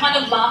 It's that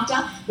kind of laughter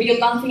where you're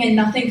laughing and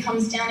nothing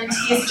comes down and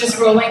tears just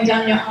rolling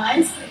down your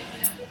eyes.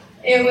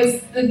 It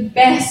was the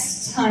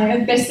best time,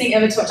 the best thing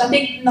ever to watch. I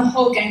think in the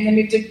whole game they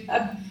moved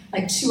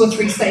like 2 or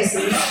 3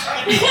 spaces.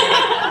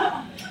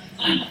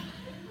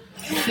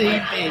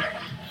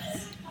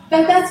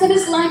 But that's what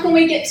it's like when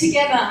we get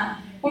together,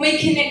 when we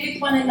connect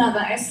with one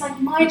another. It's like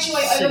my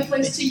joy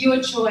overflows to your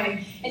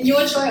joy, and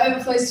your joy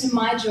overflows to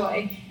my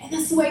joy. And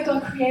that's the way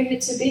God created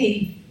it to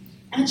be.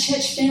 Our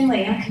church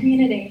family, our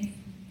community.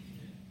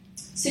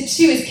 So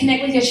 2 is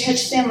connect with your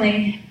church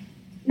family.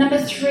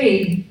 Number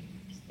 3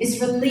 is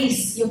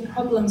release your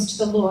problems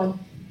to the Lord.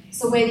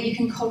 It's a way that you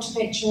can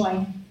cultivate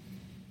joy.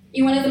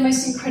 One of the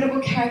most incredible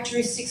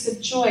characteristics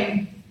of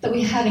joy that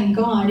we have in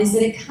God is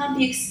that it can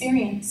be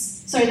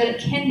experienced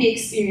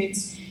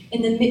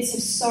in the midst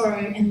of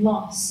sorrow and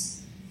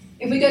loss.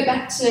 If we go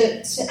back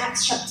to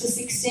Acts chapter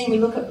 16, we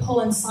look at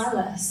Paul and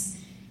Silas.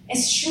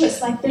 It's true, it's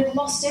like they've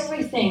lost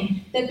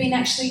everything. They've been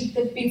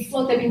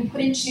flogged, they've been put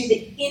into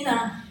the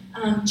inner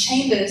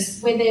chambers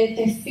where their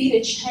feet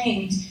are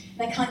chained.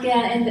 They can't get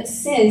out. And it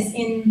says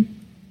in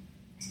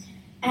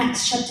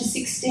Acts chapter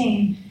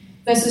 16,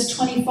 verses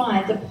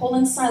 25, that Paul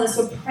and Silas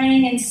were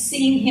praying and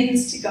singing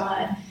hymns to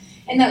God.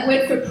 And that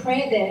word for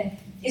prayer there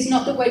is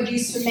not the word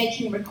used for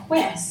making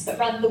requests, but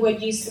rather the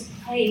word used for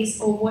praise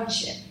or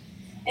worship.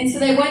 And so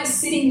they weren't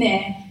sitting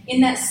there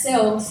in that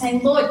cell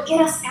saying, Lord,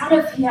 get us out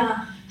of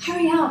here.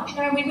 Hurry up.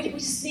 We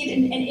just need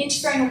an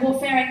inch going and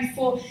warfaring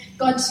for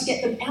God to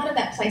get them out of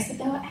that place. But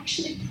they were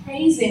actually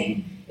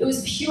praising. It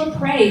was pure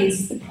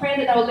praise, the prayer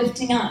that they were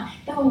lifting up.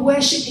 They were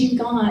worshiping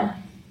God.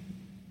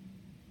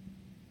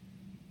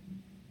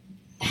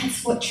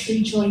 That's what true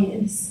joy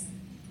is.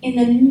 In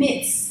the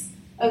midst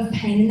of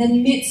pain, in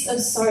the midst of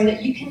sorrow,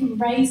 that you can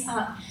raise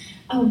up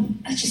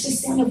just a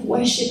sound of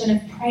worship and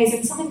of praise.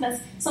 And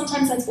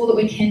sometimes that's all that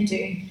we can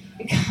do.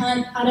 We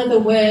can't utter the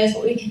words,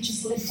 but we can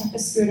just lift up a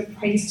spirit of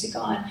praise to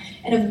God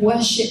and of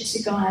worship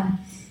to God.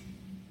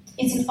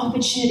 It's an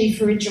opportunity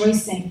for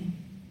rejoicing.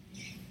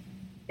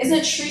 Isn't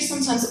it true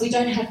sometimes that we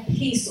don't have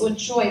peace or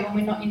joy when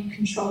we're not in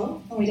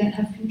control, when we don't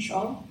have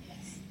control?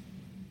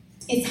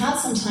 It's hard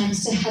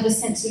sometimes to have a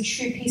sense of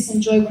true peace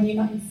and joy when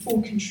you're not in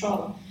full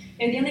control.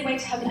 The only way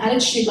to have an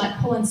attitude like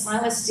Paul and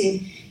Silas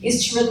did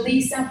is to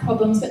release our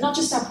problems, but not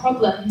just our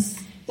problems,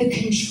 the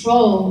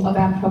control of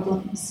our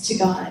problems to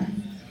God.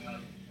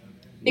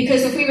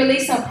 Because if we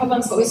release our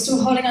problems but we're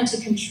still holding on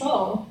to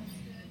control,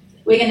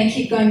 we're going to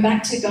keep going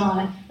back to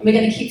God and we're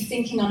going to keep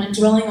thinking on and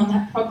dwelling on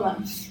that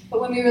problem.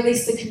 But when we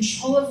release the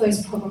control of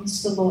those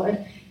problems to the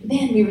Lord,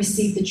 then we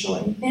receive the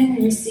joy, then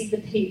we receive the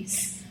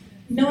peace.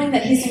 Knowing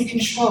that He's in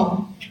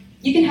control,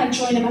 you can have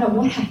joy no matter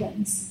what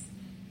happens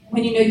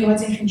when you know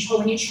God's in control,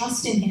 when you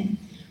trust in Him.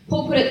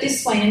 Paul put it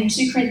this way in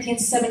 2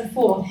 Corinthians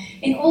 7:4,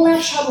 in all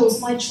our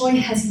troubles, my joy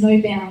has no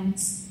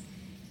bounds.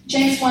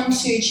 James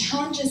 1:2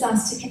 challenges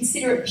us to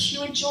consider it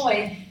pure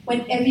joy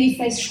whenever you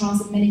face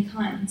trials of many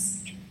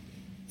kinds.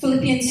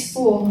 Philippians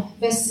 4,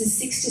 verses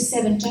 6 to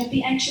 7, don't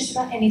be anxious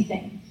about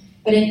anything,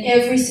 but in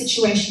every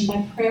situation,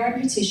 by prayer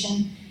and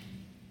petition,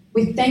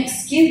 with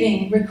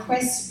thanksgiving,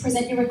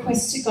 present your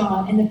requests to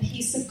God, and the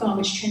peace of God,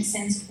 which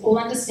transcends all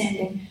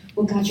understanding,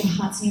 will guard your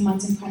hearts and your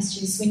minds in Christ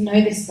Jesus. We know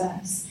this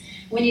verse.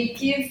 Let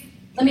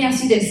me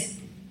ask you this.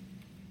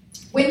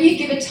 When you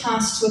give a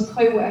task to a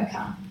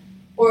co-worker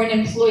or an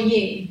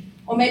employee,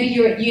 or maybe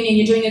you're at uni and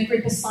you're doing a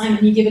group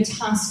assignment, you give a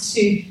task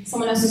to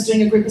someone else who's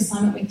doing a group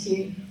assignment with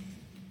you,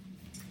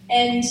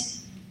 and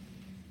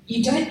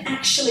you don't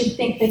actually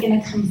think they're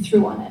going to come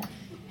through on it.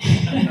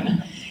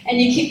 And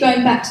you keep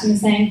going back to them and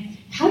saying,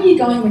 how are you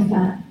going with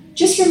that?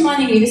 Just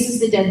reminding you this is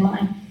the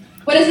deadline.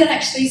 What does it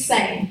actually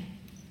say?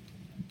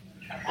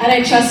 I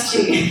don't trust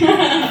you.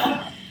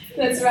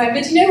 That's right.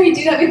 But we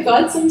do that with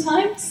God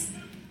sometimes.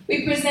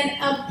 We present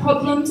our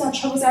problems, our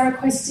troubles, our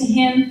requests to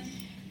Him,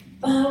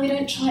 but we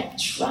don't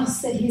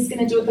trust that He's going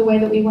to do it the way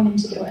that we want Him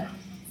to do it.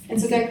 And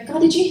so go,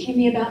 God, did you hear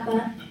me about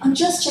that? I'm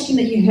just checking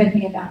that you heard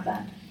me about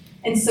that.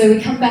 And so we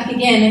come back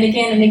again and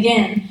again and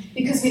again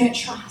because we don't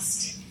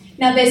trust.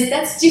 Now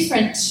that's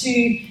different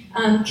to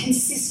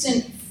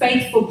consistent,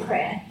 faithful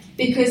prayer,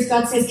 because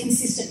God says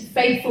consistent,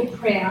 faithful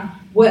prayer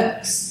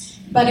works.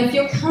 But if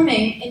you're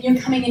coming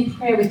in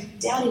prayer with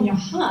doubt in your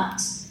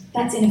heart,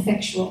 that's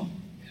ineffectual.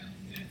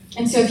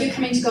 And so if you're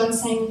coming to God and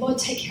saying, Lord,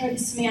 take care of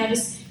this for me,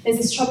 there's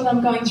this trouble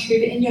I'm going through,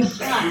 but in your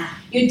heart,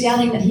 you're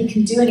doubting that He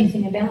can do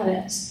anything about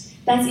it,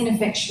 that's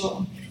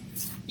ineffectual.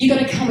 You've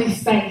got to come with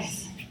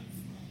faith,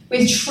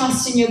 with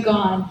trust in your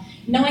God,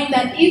 knowing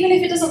that even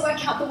if it doesn't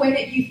work out the way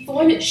that you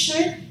thought it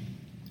should,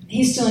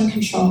 He's still in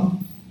control.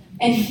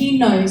 And He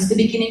knows the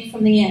beginning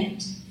from the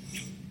end.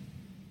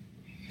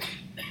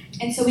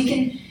 And so we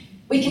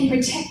can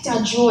protect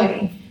our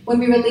joy when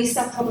we release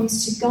our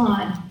problems to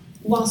God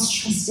whilst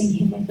trusting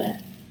Him with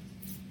it.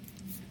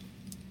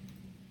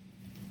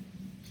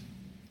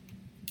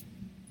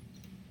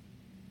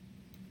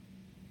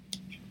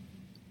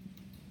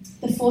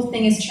 The fourth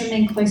thing is to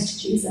remain close to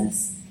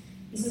Jesus.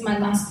 This is my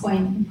last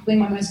point, probably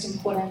my most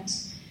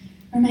important.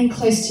 Remain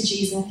close to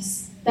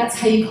Jesus. That's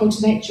how you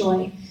cultivate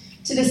joy.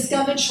 To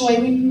discover joy,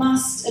 we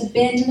must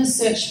abandon a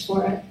search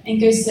for it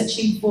and go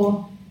searching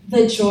for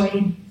the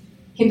joy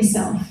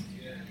Himself.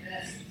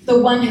 The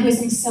one who is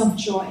Himself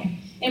joy.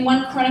 In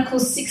 1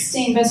 Chronicles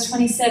 16, verse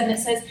 27, it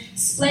says,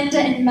 splendor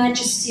and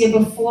majesty are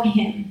before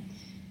Him.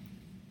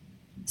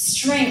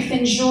 Strength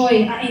and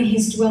joy are in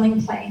His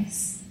dwelling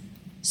place.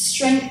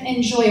 Strength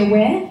and joy are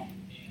where?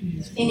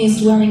 In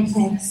His dwelling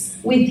place,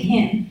 with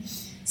Him.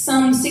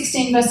 Psalm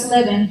 16, verse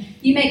 11,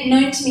 you make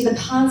known to me the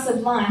paths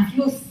of life.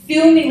 You will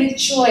fill me with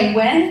joy.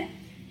 Where?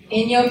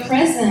 In your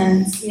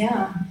presence.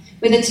 Yeah.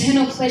 With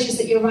eternal pleasures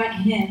at your right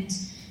hand.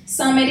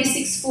 Psalm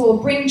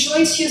 86:4, bring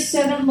joy to your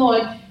servant,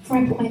 Lord, for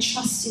I put my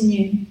trust in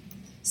you.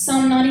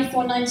 Psalm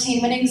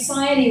 94:19, when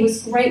anxiety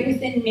was great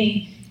within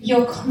me,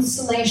 your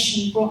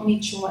consolation brought me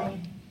joy.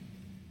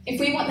 If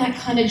we want that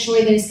kind of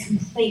joy that is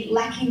complete,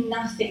 lacking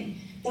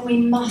nothing, then we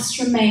must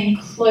remain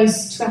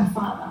close to our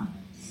Father.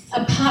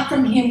 Apart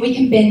from Him, we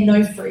can bear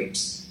no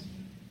fruit.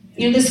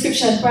 The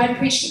scripture, Brad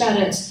preached about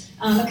it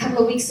a couple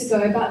of weeks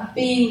ago, about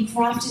being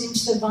grafted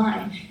into the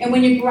vine. And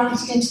when you're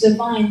grafted into the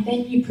vine,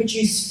 then you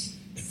produce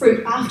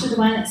fruit after the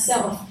vine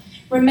itself.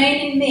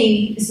 Remain in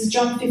me, this is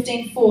John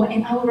 15:4,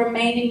 and I will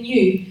remain in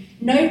you.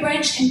 No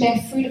branch can bear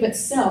fruit of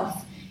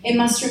itself. It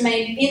must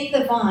remain in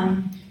the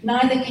vine.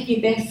 Neither can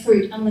you bear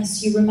fruit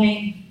unless you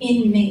remain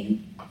in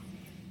me.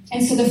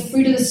 And so the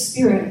fruit of the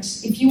Spirit,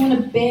 if you want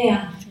to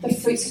bear the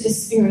fruits of the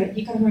Spirit,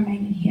 you've got to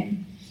remain in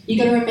Him. You've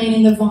got to remain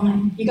in the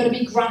vine. You've got to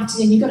be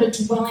grafted in. You've got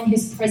to dwell in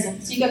His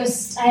presence. You've got to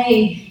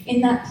stay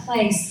in that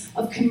place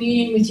of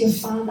communion with your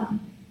Father.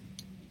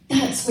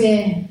 That's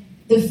where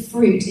the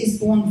fruit is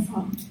born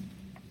from.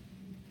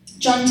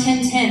 John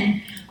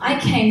 10:10, I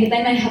came that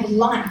they may have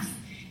life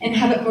and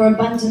have it more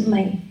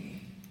abundantly.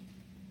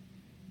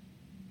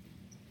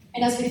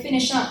 And as we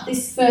finish up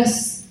this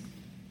verse,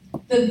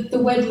 the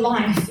word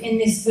life in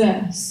this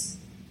verse,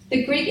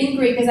 in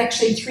Greek there's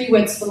actually 3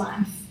 words for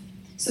life.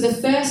 So the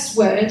first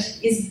word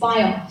is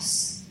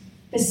bios,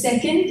 the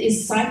second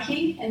is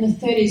psyche, and the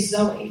third is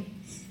zoe.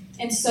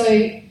 And so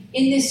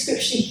in this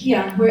scripture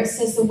here, where it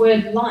says the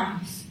word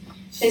life,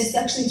 there's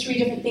actually 3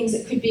 different things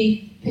it could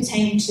be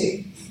pertaining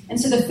to. And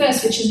so the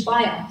first, which is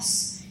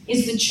bios,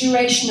 is the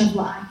duration of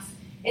life.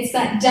 It's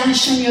that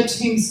dash on your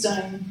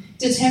tombstone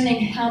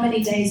determining how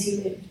many days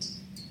you lived.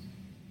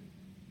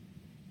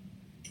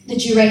 The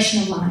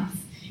duration of life.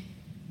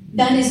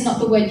 That is not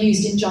the word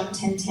used in John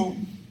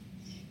 10:10.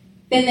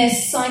 Then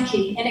there's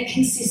psyche, and it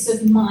consists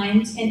of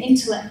mind and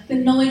intellect, the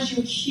knowledge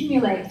you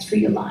accumulate through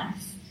your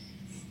life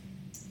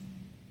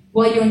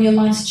while you're on your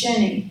life's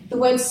journey. The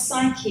word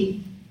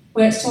psyche,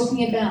 where it's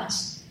talking about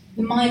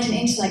the mind and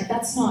intellect,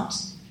 that's not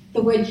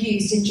the word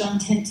used in John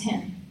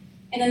 10:10.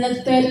 And then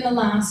the third and the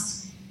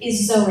last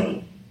is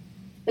Zoe.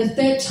 The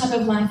third type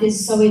of life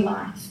is Zoe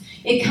life.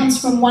 It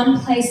comes from one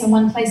place and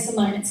one place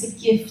alone. It's a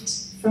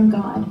gift from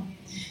God.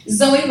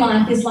 Zoe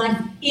life is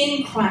life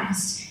in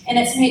Christ, and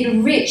it's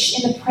made rich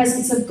in the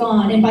presence of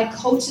God and by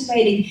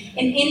cultivating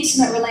an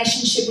intimate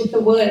relationship with the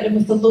Word and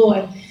with the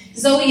Lord.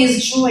 Zoe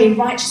is joy,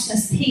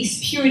 righteousness,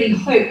 peace, purity,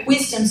 hope,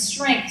 wisdom,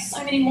 strength,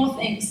 so many more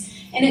things.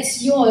 And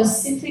it's yours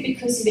simply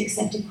because you've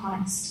accepted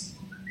Christ.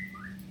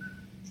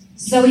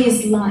 Zoe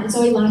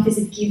life is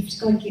a gift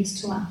God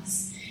gives to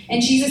us.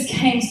 And Jesus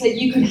came so that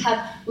you could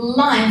have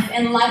life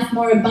and life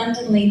more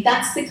abundantly.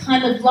 That's the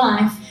kind of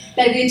life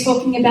that we're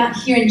talking about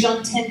here in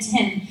John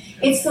 10:10.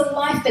 It's the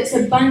life that's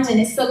abundant.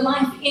 It's the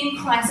life in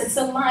Christ. It's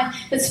the life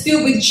that's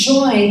filled with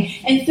joy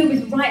and filled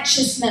with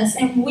righteousness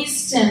and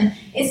wisdom.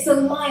 It's the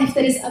life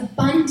that is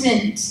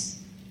abundant.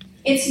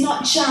 It's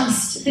not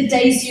just the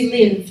days you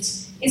lived.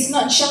 It's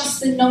not just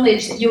the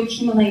knowledge that you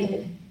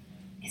accumulated.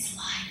 It's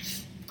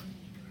life.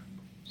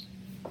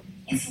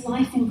 It's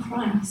life in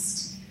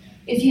Christ.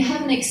 If you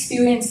haven't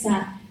experienced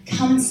that,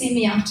 come and see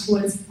me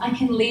afterwards. I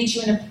can lead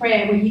you in a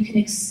prayer where you can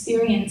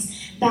experience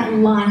that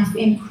life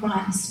in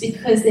Christ,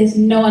 because there's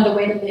no other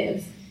way to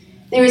live.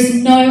 There is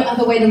no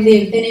other way to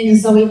live than in a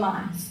Zoe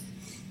life.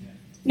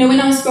 You know, when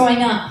I was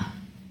growing up,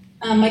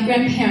 my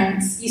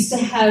grandparents used to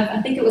have,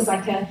 I think it was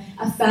like a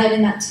fad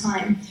in that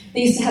time,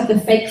 they used to have the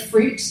fake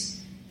fruit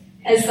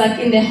as like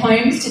in their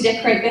homes to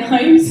decorate their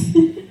homes.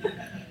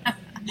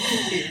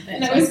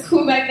 And it was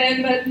cool back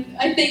then, but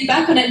I think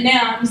back on it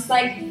now, I'm just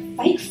like,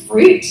 fake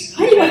fruit?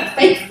 How do you want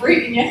fake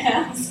fruit in your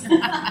house?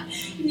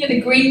 You know,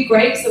 the green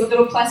grapes or the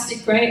little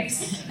plastic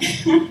grapes.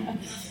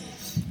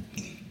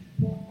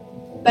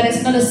 But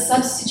it's not a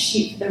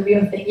substitute for the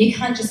real thing. You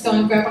can't just go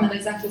and grab one of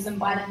those apples and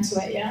bite into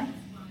it, yeah?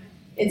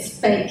 It's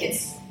fake.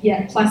 It's,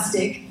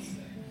 plastic.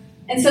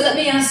 And so let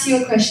me ask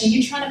you a question. Are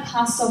you trying to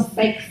pass off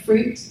fake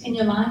fruit in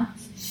your life?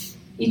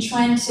 Are you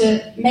trying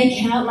to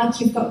make out like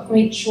you've got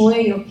great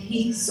joy or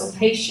peace or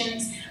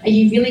patience? Are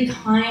you really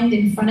kind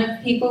in front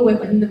of people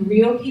when the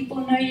real people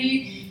know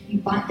you? You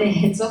bite their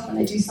heads off when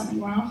they do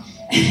something wrong?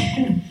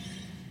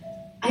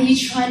 Are you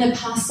trying to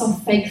pass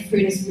off fake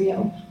fruit as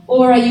real?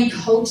 Or are you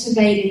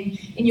cultivating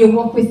in your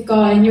walk with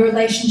God, in your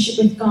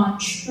relationship with God,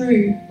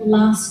 true,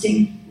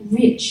 lasting,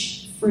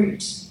 rich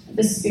fruit of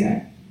the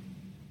Spirit?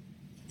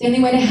 The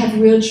only way to have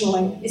real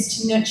joy is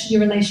to nurture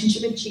your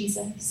relationship with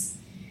Jesus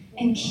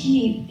and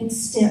keep in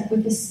step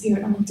with the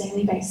Spirit on a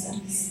daily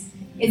basis.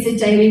 It's a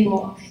daily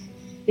walk,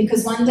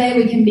 because one day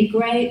we can be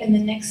great and the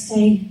next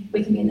day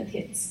we can be in the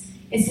pits.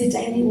 It's a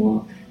daily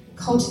walk,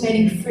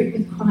 cultivating fruit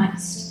with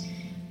Christ.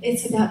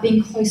 It's about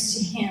being close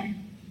to Him,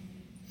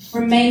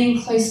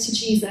 remaining close to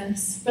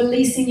Jesus,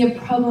 releasing your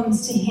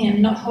problems to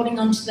Him, not holding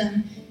on to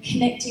them,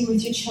 connecting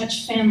with your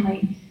church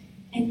family,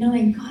 and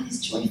knowing God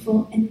is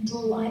joyful and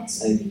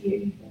delights over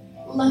you,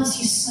 loves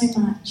you so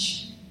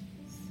much.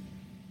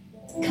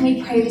 Can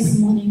we pray this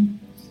morning?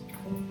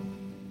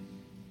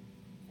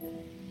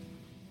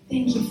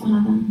 Thank you,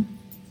 Father.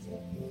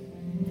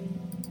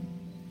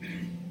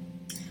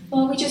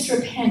 Lord, we just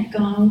repent,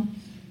 God,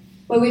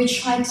 where we've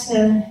tried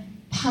to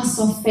pass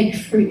off fake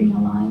fruit in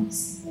our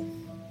lives,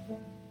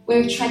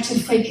 where we've tried to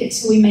fake it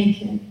till we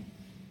make it,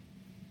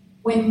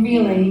 when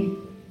really,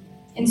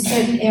 in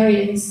certain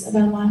areas of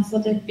our life,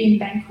 Lord, they've been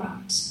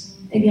bankrupt.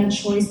 Maybe our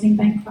joy has been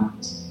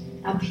bankrupt,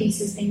 our peace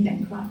has been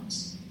bankrupt.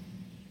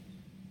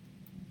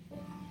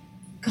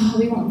 God,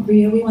 we want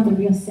the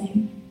real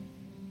thing.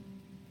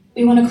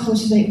 We want to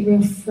cultivate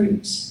real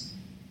fruit.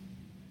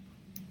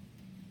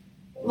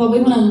 Lord,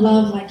 we want to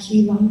love like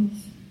you love.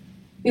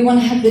 We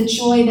want to have the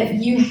joy that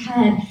you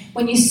had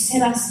when you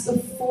set us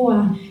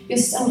before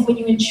yourself, when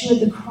you endured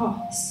the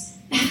cross.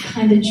 That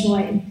kind of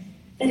joy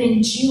that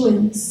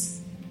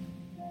endures,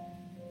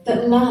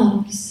 that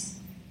loves.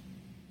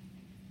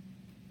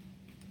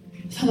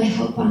 Father,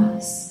 help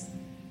us.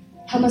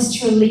 Help us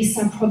to release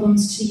our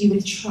problems to you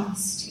with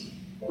trust,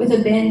 with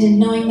abandon,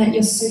 knowing that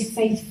you're so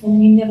faithful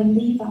and you never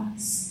leave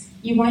us.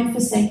 You won't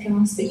forsake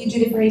us, but you do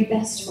the very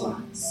best for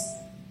us.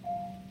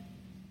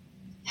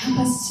 Help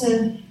us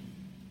to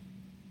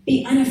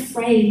be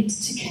unafraid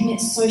to commit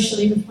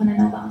socially with one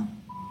another.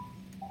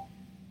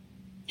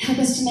 Help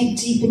us to make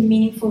deep and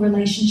meaningful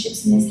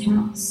relationships in this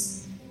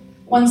house,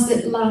 ones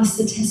that last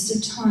the test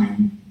of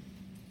time.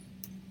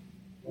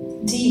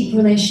 Deep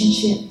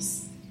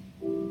relationships.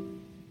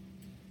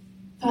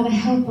 Father,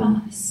 help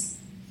us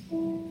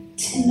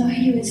to know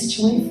you as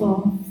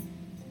joyful.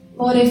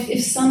 Lord,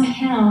 if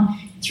somehow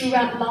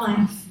throughout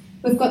life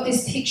we've got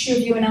this picture of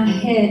you in our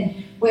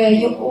head where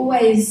you're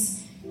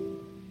always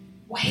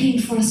waiting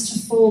for us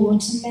to fall or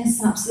to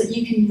mess up so that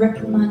you can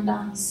reprimand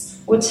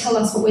us or tell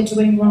us what we're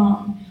doing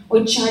wrong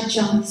or judge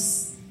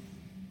us,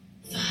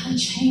 Father,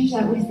 change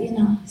that within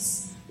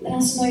us. Let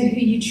us know who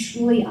you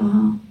truly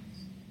are,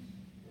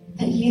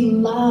 that you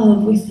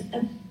love with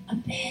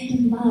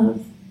abandoned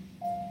love.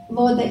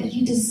 Lord, that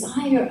you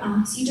desire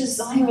us. You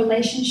desire a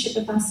relationship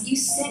with us. You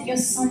sent your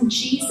son,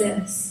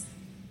 Jesus,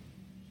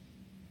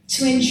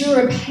 to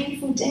endure a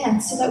painful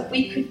death so that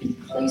we could be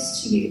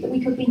close to you, that we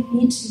could be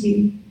near to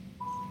you.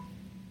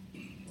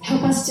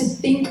 Help us to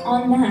think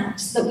on that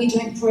so that we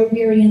don't grow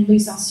weary and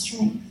lose our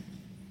strength.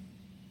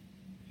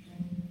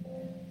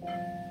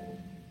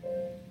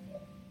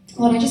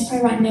 Lord, I just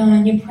pray right now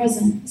in your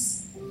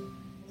presence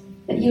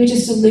that you would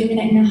just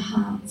illuminate in our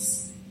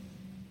hearts.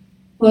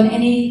 Lord,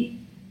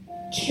 any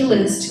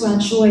killers to our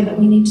joy that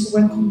we need to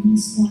work on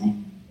this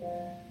morning.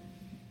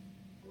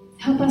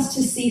 Help us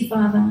to see,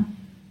 Father,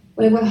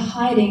 where we're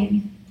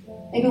hiding.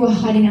 Maybe we're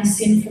hiding our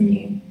sin from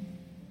you.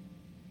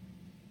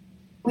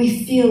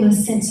 We feel a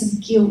sense of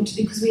guilt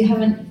because we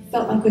haven't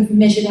felt like we've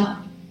measured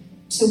up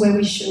to where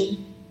we should.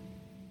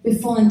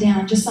 We've fallen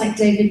down just like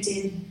David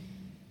did,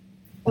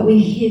 but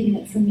we've hidden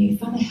it from you.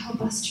 Father,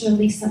 help us to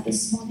release that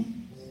this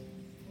morning,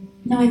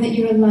 knowing that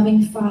you're a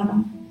loving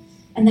Father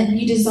and that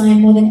you desire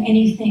more than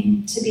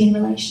anything to be in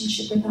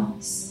relationship with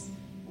us.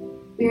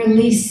 We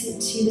release it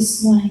to you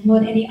this morning,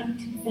 Lord, any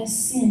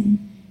unconfessed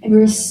sin, and we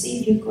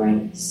receive your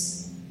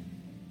grace.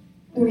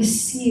 We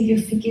receive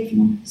your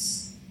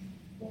forgiveness.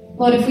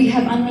 Lord, if we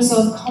have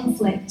unresolved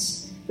conflict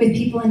with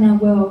people in our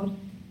world,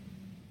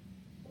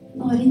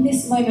 Lord, in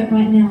this moment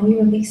right now, we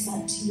release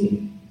that to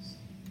you.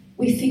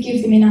 We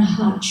forgive them in our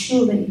heart,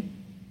 truly,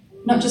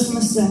 not just on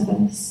the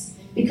surface.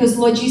 Because,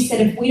 Lord, you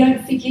said if we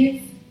don't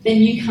forgive, then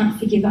you can't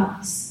forgive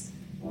us.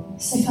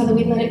 So, Father,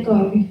 we let it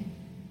go.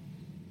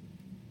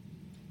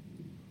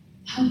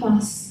 Help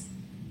us,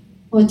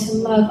 Lord, to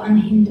love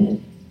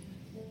unhindered.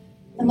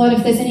 And, Lord,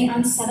 if there's any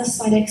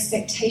unsatisfied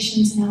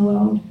expectations in our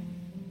world,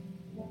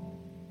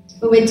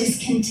 where we're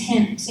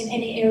discontent in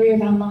any area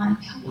of our life,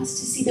 help us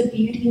to see the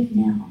beauty of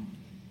now,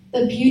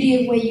 the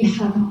beauty of where you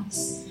have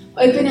us.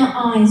 Open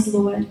our eyes,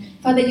 Lord.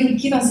 Father, you would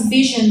give us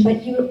vision,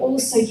 but you would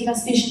also give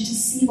us vision to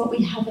see what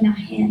we have in our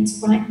hands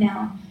right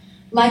now.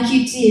 Like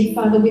you did,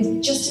 Father,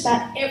 with just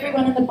about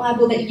everyone in the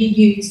Bible that you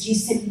used. You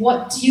said,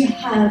 what do you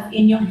have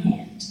in your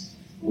hand?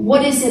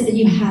 What is it that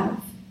you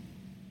have?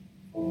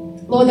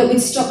 Lord, that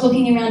we'd stop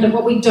looking around at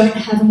what we don't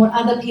have and what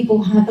other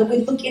people have, that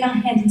we'd look in our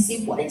hands and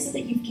see, what is it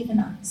that you've given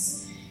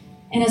us?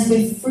 And as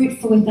we're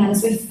fruitful with that,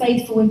 as we're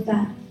faithful with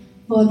that,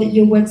 Lord, that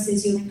your word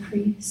says you'll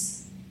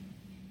increase.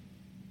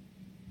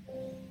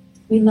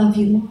 We love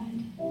you,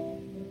 Lord.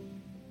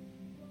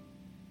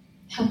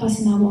 Help us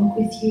in our walk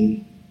with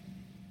you.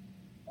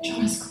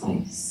 Draw us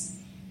close.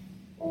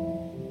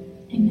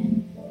 Amen.